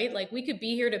 right? Like we could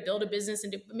be here to build a business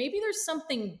but maybe there's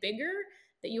something bigger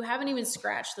that you haven't even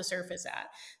scratched the surface at.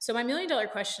 So my $1 million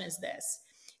question is this.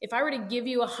 If I were to give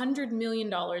you $100 million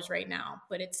right now,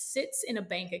 but it sits in a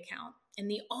bank account, and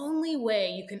the only way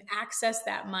you can access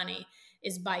that money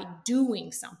is by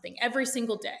doing something every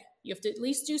single day. You have to at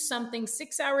least do something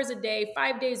 6 hours a day,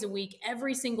 5 days a week,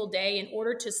 every single day in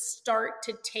order to start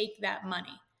to take that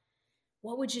money.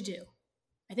 What would you do?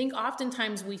 I think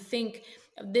oftentimes we think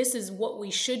this is what we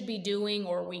should be doing,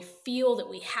 or we feel that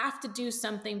we have to do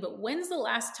something, but when's the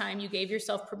last time you gave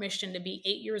yourself permission to be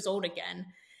 8 years old again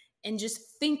and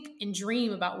just think and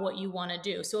dream about what you want to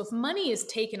do? So if money is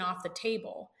taken off the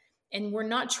table and we're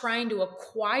not trying to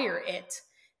acquire it,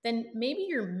 then maybe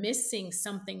you're missing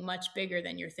something much bigger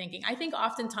than you're thinking. I think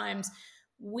oftentimes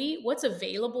what's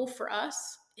available for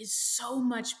us is so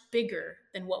much bigger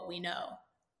than what we know,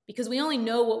 because we only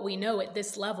know what we know at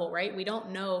this level, right? We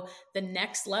don't know the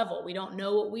next level. We don't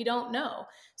know what we don't know.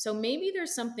 So maybe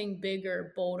there's something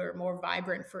bigger, bolder, more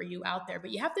vibrant for you out there, but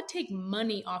you have to take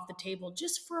money off the table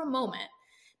just for a moment.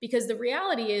 Because the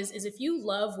reality is if you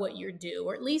love what you do,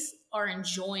 or at least are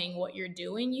enjoying what you're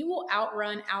doing, you will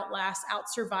outrun, outlast,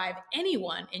 outsurvive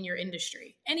anyone in your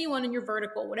industry, anyone in your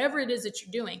vertical, whatever it is that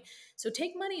you're doing. So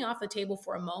take money off the table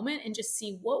for a moment and just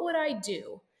see, what would I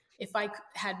do if I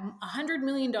had $100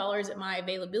 million at my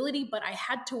availability, but I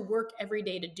had to work every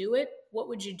day to do it? What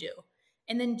would you do?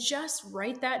 And then just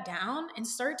write that down and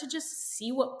start to just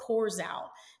see what pours out,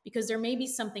 because there may be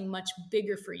something much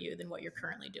bigger for you than what you're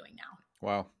currently doing now.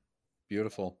 Wow.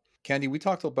 Beautiful. Candy, we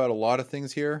talked about a lot of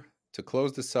things here. To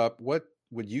close this up, what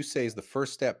would you say is the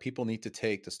first step people need to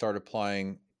take to start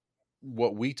applying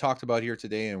what we talked about here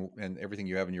today and everything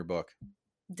you have in your book?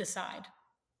 Decide.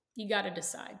 You got to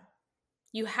decide.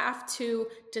 You have to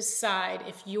decide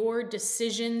if your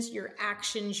decisions, your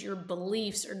actions, your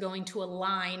beliefs are going to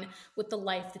align with the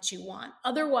life that you want.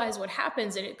 Otherwise, what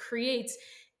happens is it creates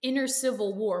inner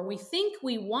civil war. We think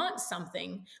we want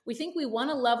something. We think we want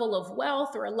a level of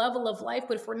wealth or a level of life,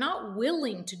 but if we're not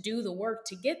willing to do the work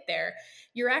to get there,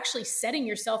 you're actually setting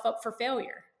yourself up for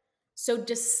failure. So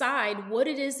decide what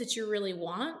it is that you really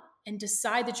want and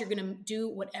decide that you're going to do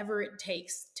whatever it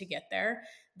takes to get there.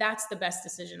 That's the best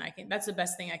decision that's the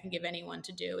best thing I can give anyone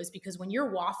to do, is because when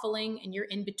you're waffling and you're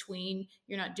in between,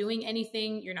 you're not doing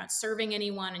anything, you're not serving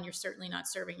anyone, and you're certainly not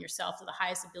serving yourself to the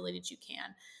highest ability that you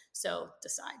can. So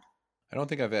decide. I don't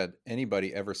think I've had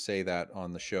anybody ever say that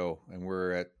on the show, and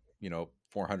we're at,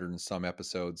 400 and some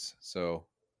episodes. So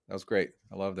that was great.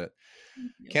 I loved it.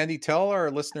 Candy, tell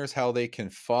our listeners how they can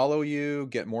follow you,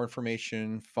 get more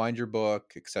information, find your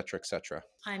book, et cetera, et cetera.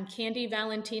 I'm Candy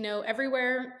Valentino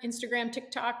everywhere: Instagram,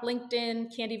 TikTok,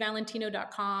 LinkedIn,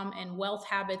 candyvalentino.com, and Wealth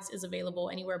Habits is available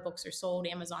anywhere books are sold: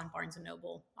 Amazon, Barnes &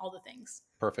 Noble, all the things.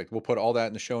 Perfect. We'll put all that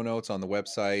in the show notes on the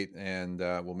website, and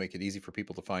we'll make it easy for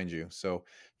people to find you. So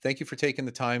thank you for taking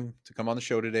the time to come on the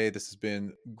show today. This has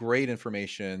been great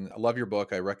information. I love your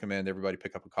book. I recommend everybody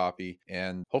pick up a copy,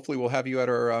 and hopefully we'll have you at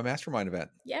our mastermind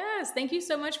event. Yes. Thank you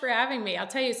so much for having me. I'll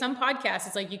tell you, some podcasts,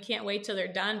 it's like you can't wait till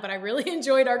they're done, but I really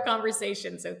enjoyed our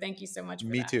conversation. So thank you so much for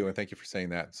that. Me too. And thank you for saying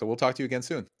that. So we'll talk to you again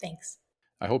soon. Thanks.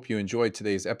 I hope you enjoyed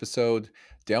today's episode.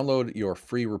 Download your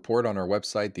free report on our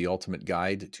website, The Ultimate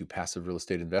Guide to Passive Real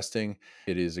Estate Investing.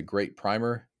 It is a great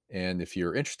primer. And if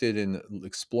you're interested in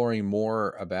exploring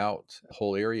more about the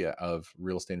whole area of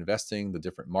real estate investing, the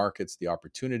different markets, the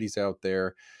opportunities out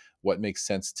there, what makes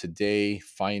sense today,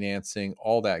 financing,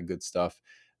 all that good stuff,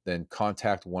 then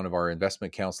contact one of our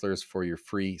investment counselors for your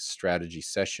free strategy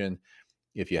session.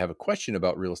 If you have a question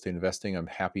about real estate investing, I'm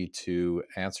happy to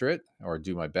answer it, or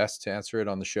do my best to answer it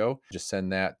on the show. Just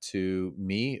send that to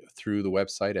me through the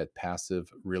website at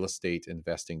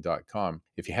passiverealestateinvesting.com.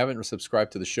 If you haven't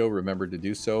subscribed to the show, remember to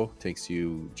do so. It takes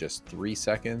you just 3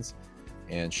 seconds.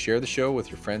 And share the show with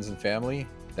your friends and family.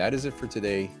 That is it for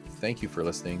today. Thank you for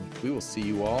listening. We will see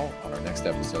you all on our next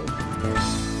episode.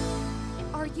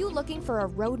 Are you looking for a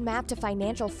roadmap to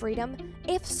financial freedom?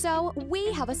 If so,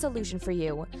 we have a solution for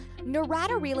you.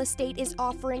 Norada Real Estate is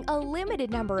offering a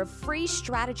limited number of free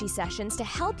strategy sessions to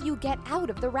help you get out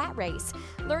of the rat race.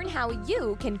 Learn how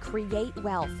you can create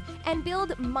wealth and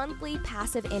build monthly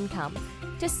passive income.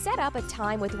 To set up a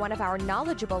time with one of our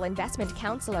knowledgeable investment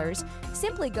counselors,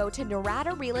 simply go to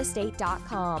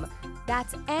noradarealestate.com.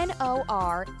 That's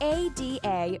NORADA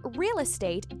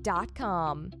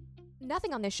realestate.com.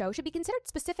 Nothing on this show should be considered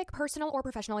specific personal or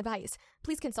professional advice.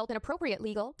 Please consult an appropriate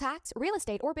legal, tax, real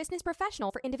estate, or business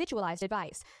professional for individualized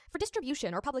advice. For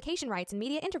distribution or publication rights and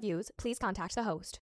media interviews, please contact the host.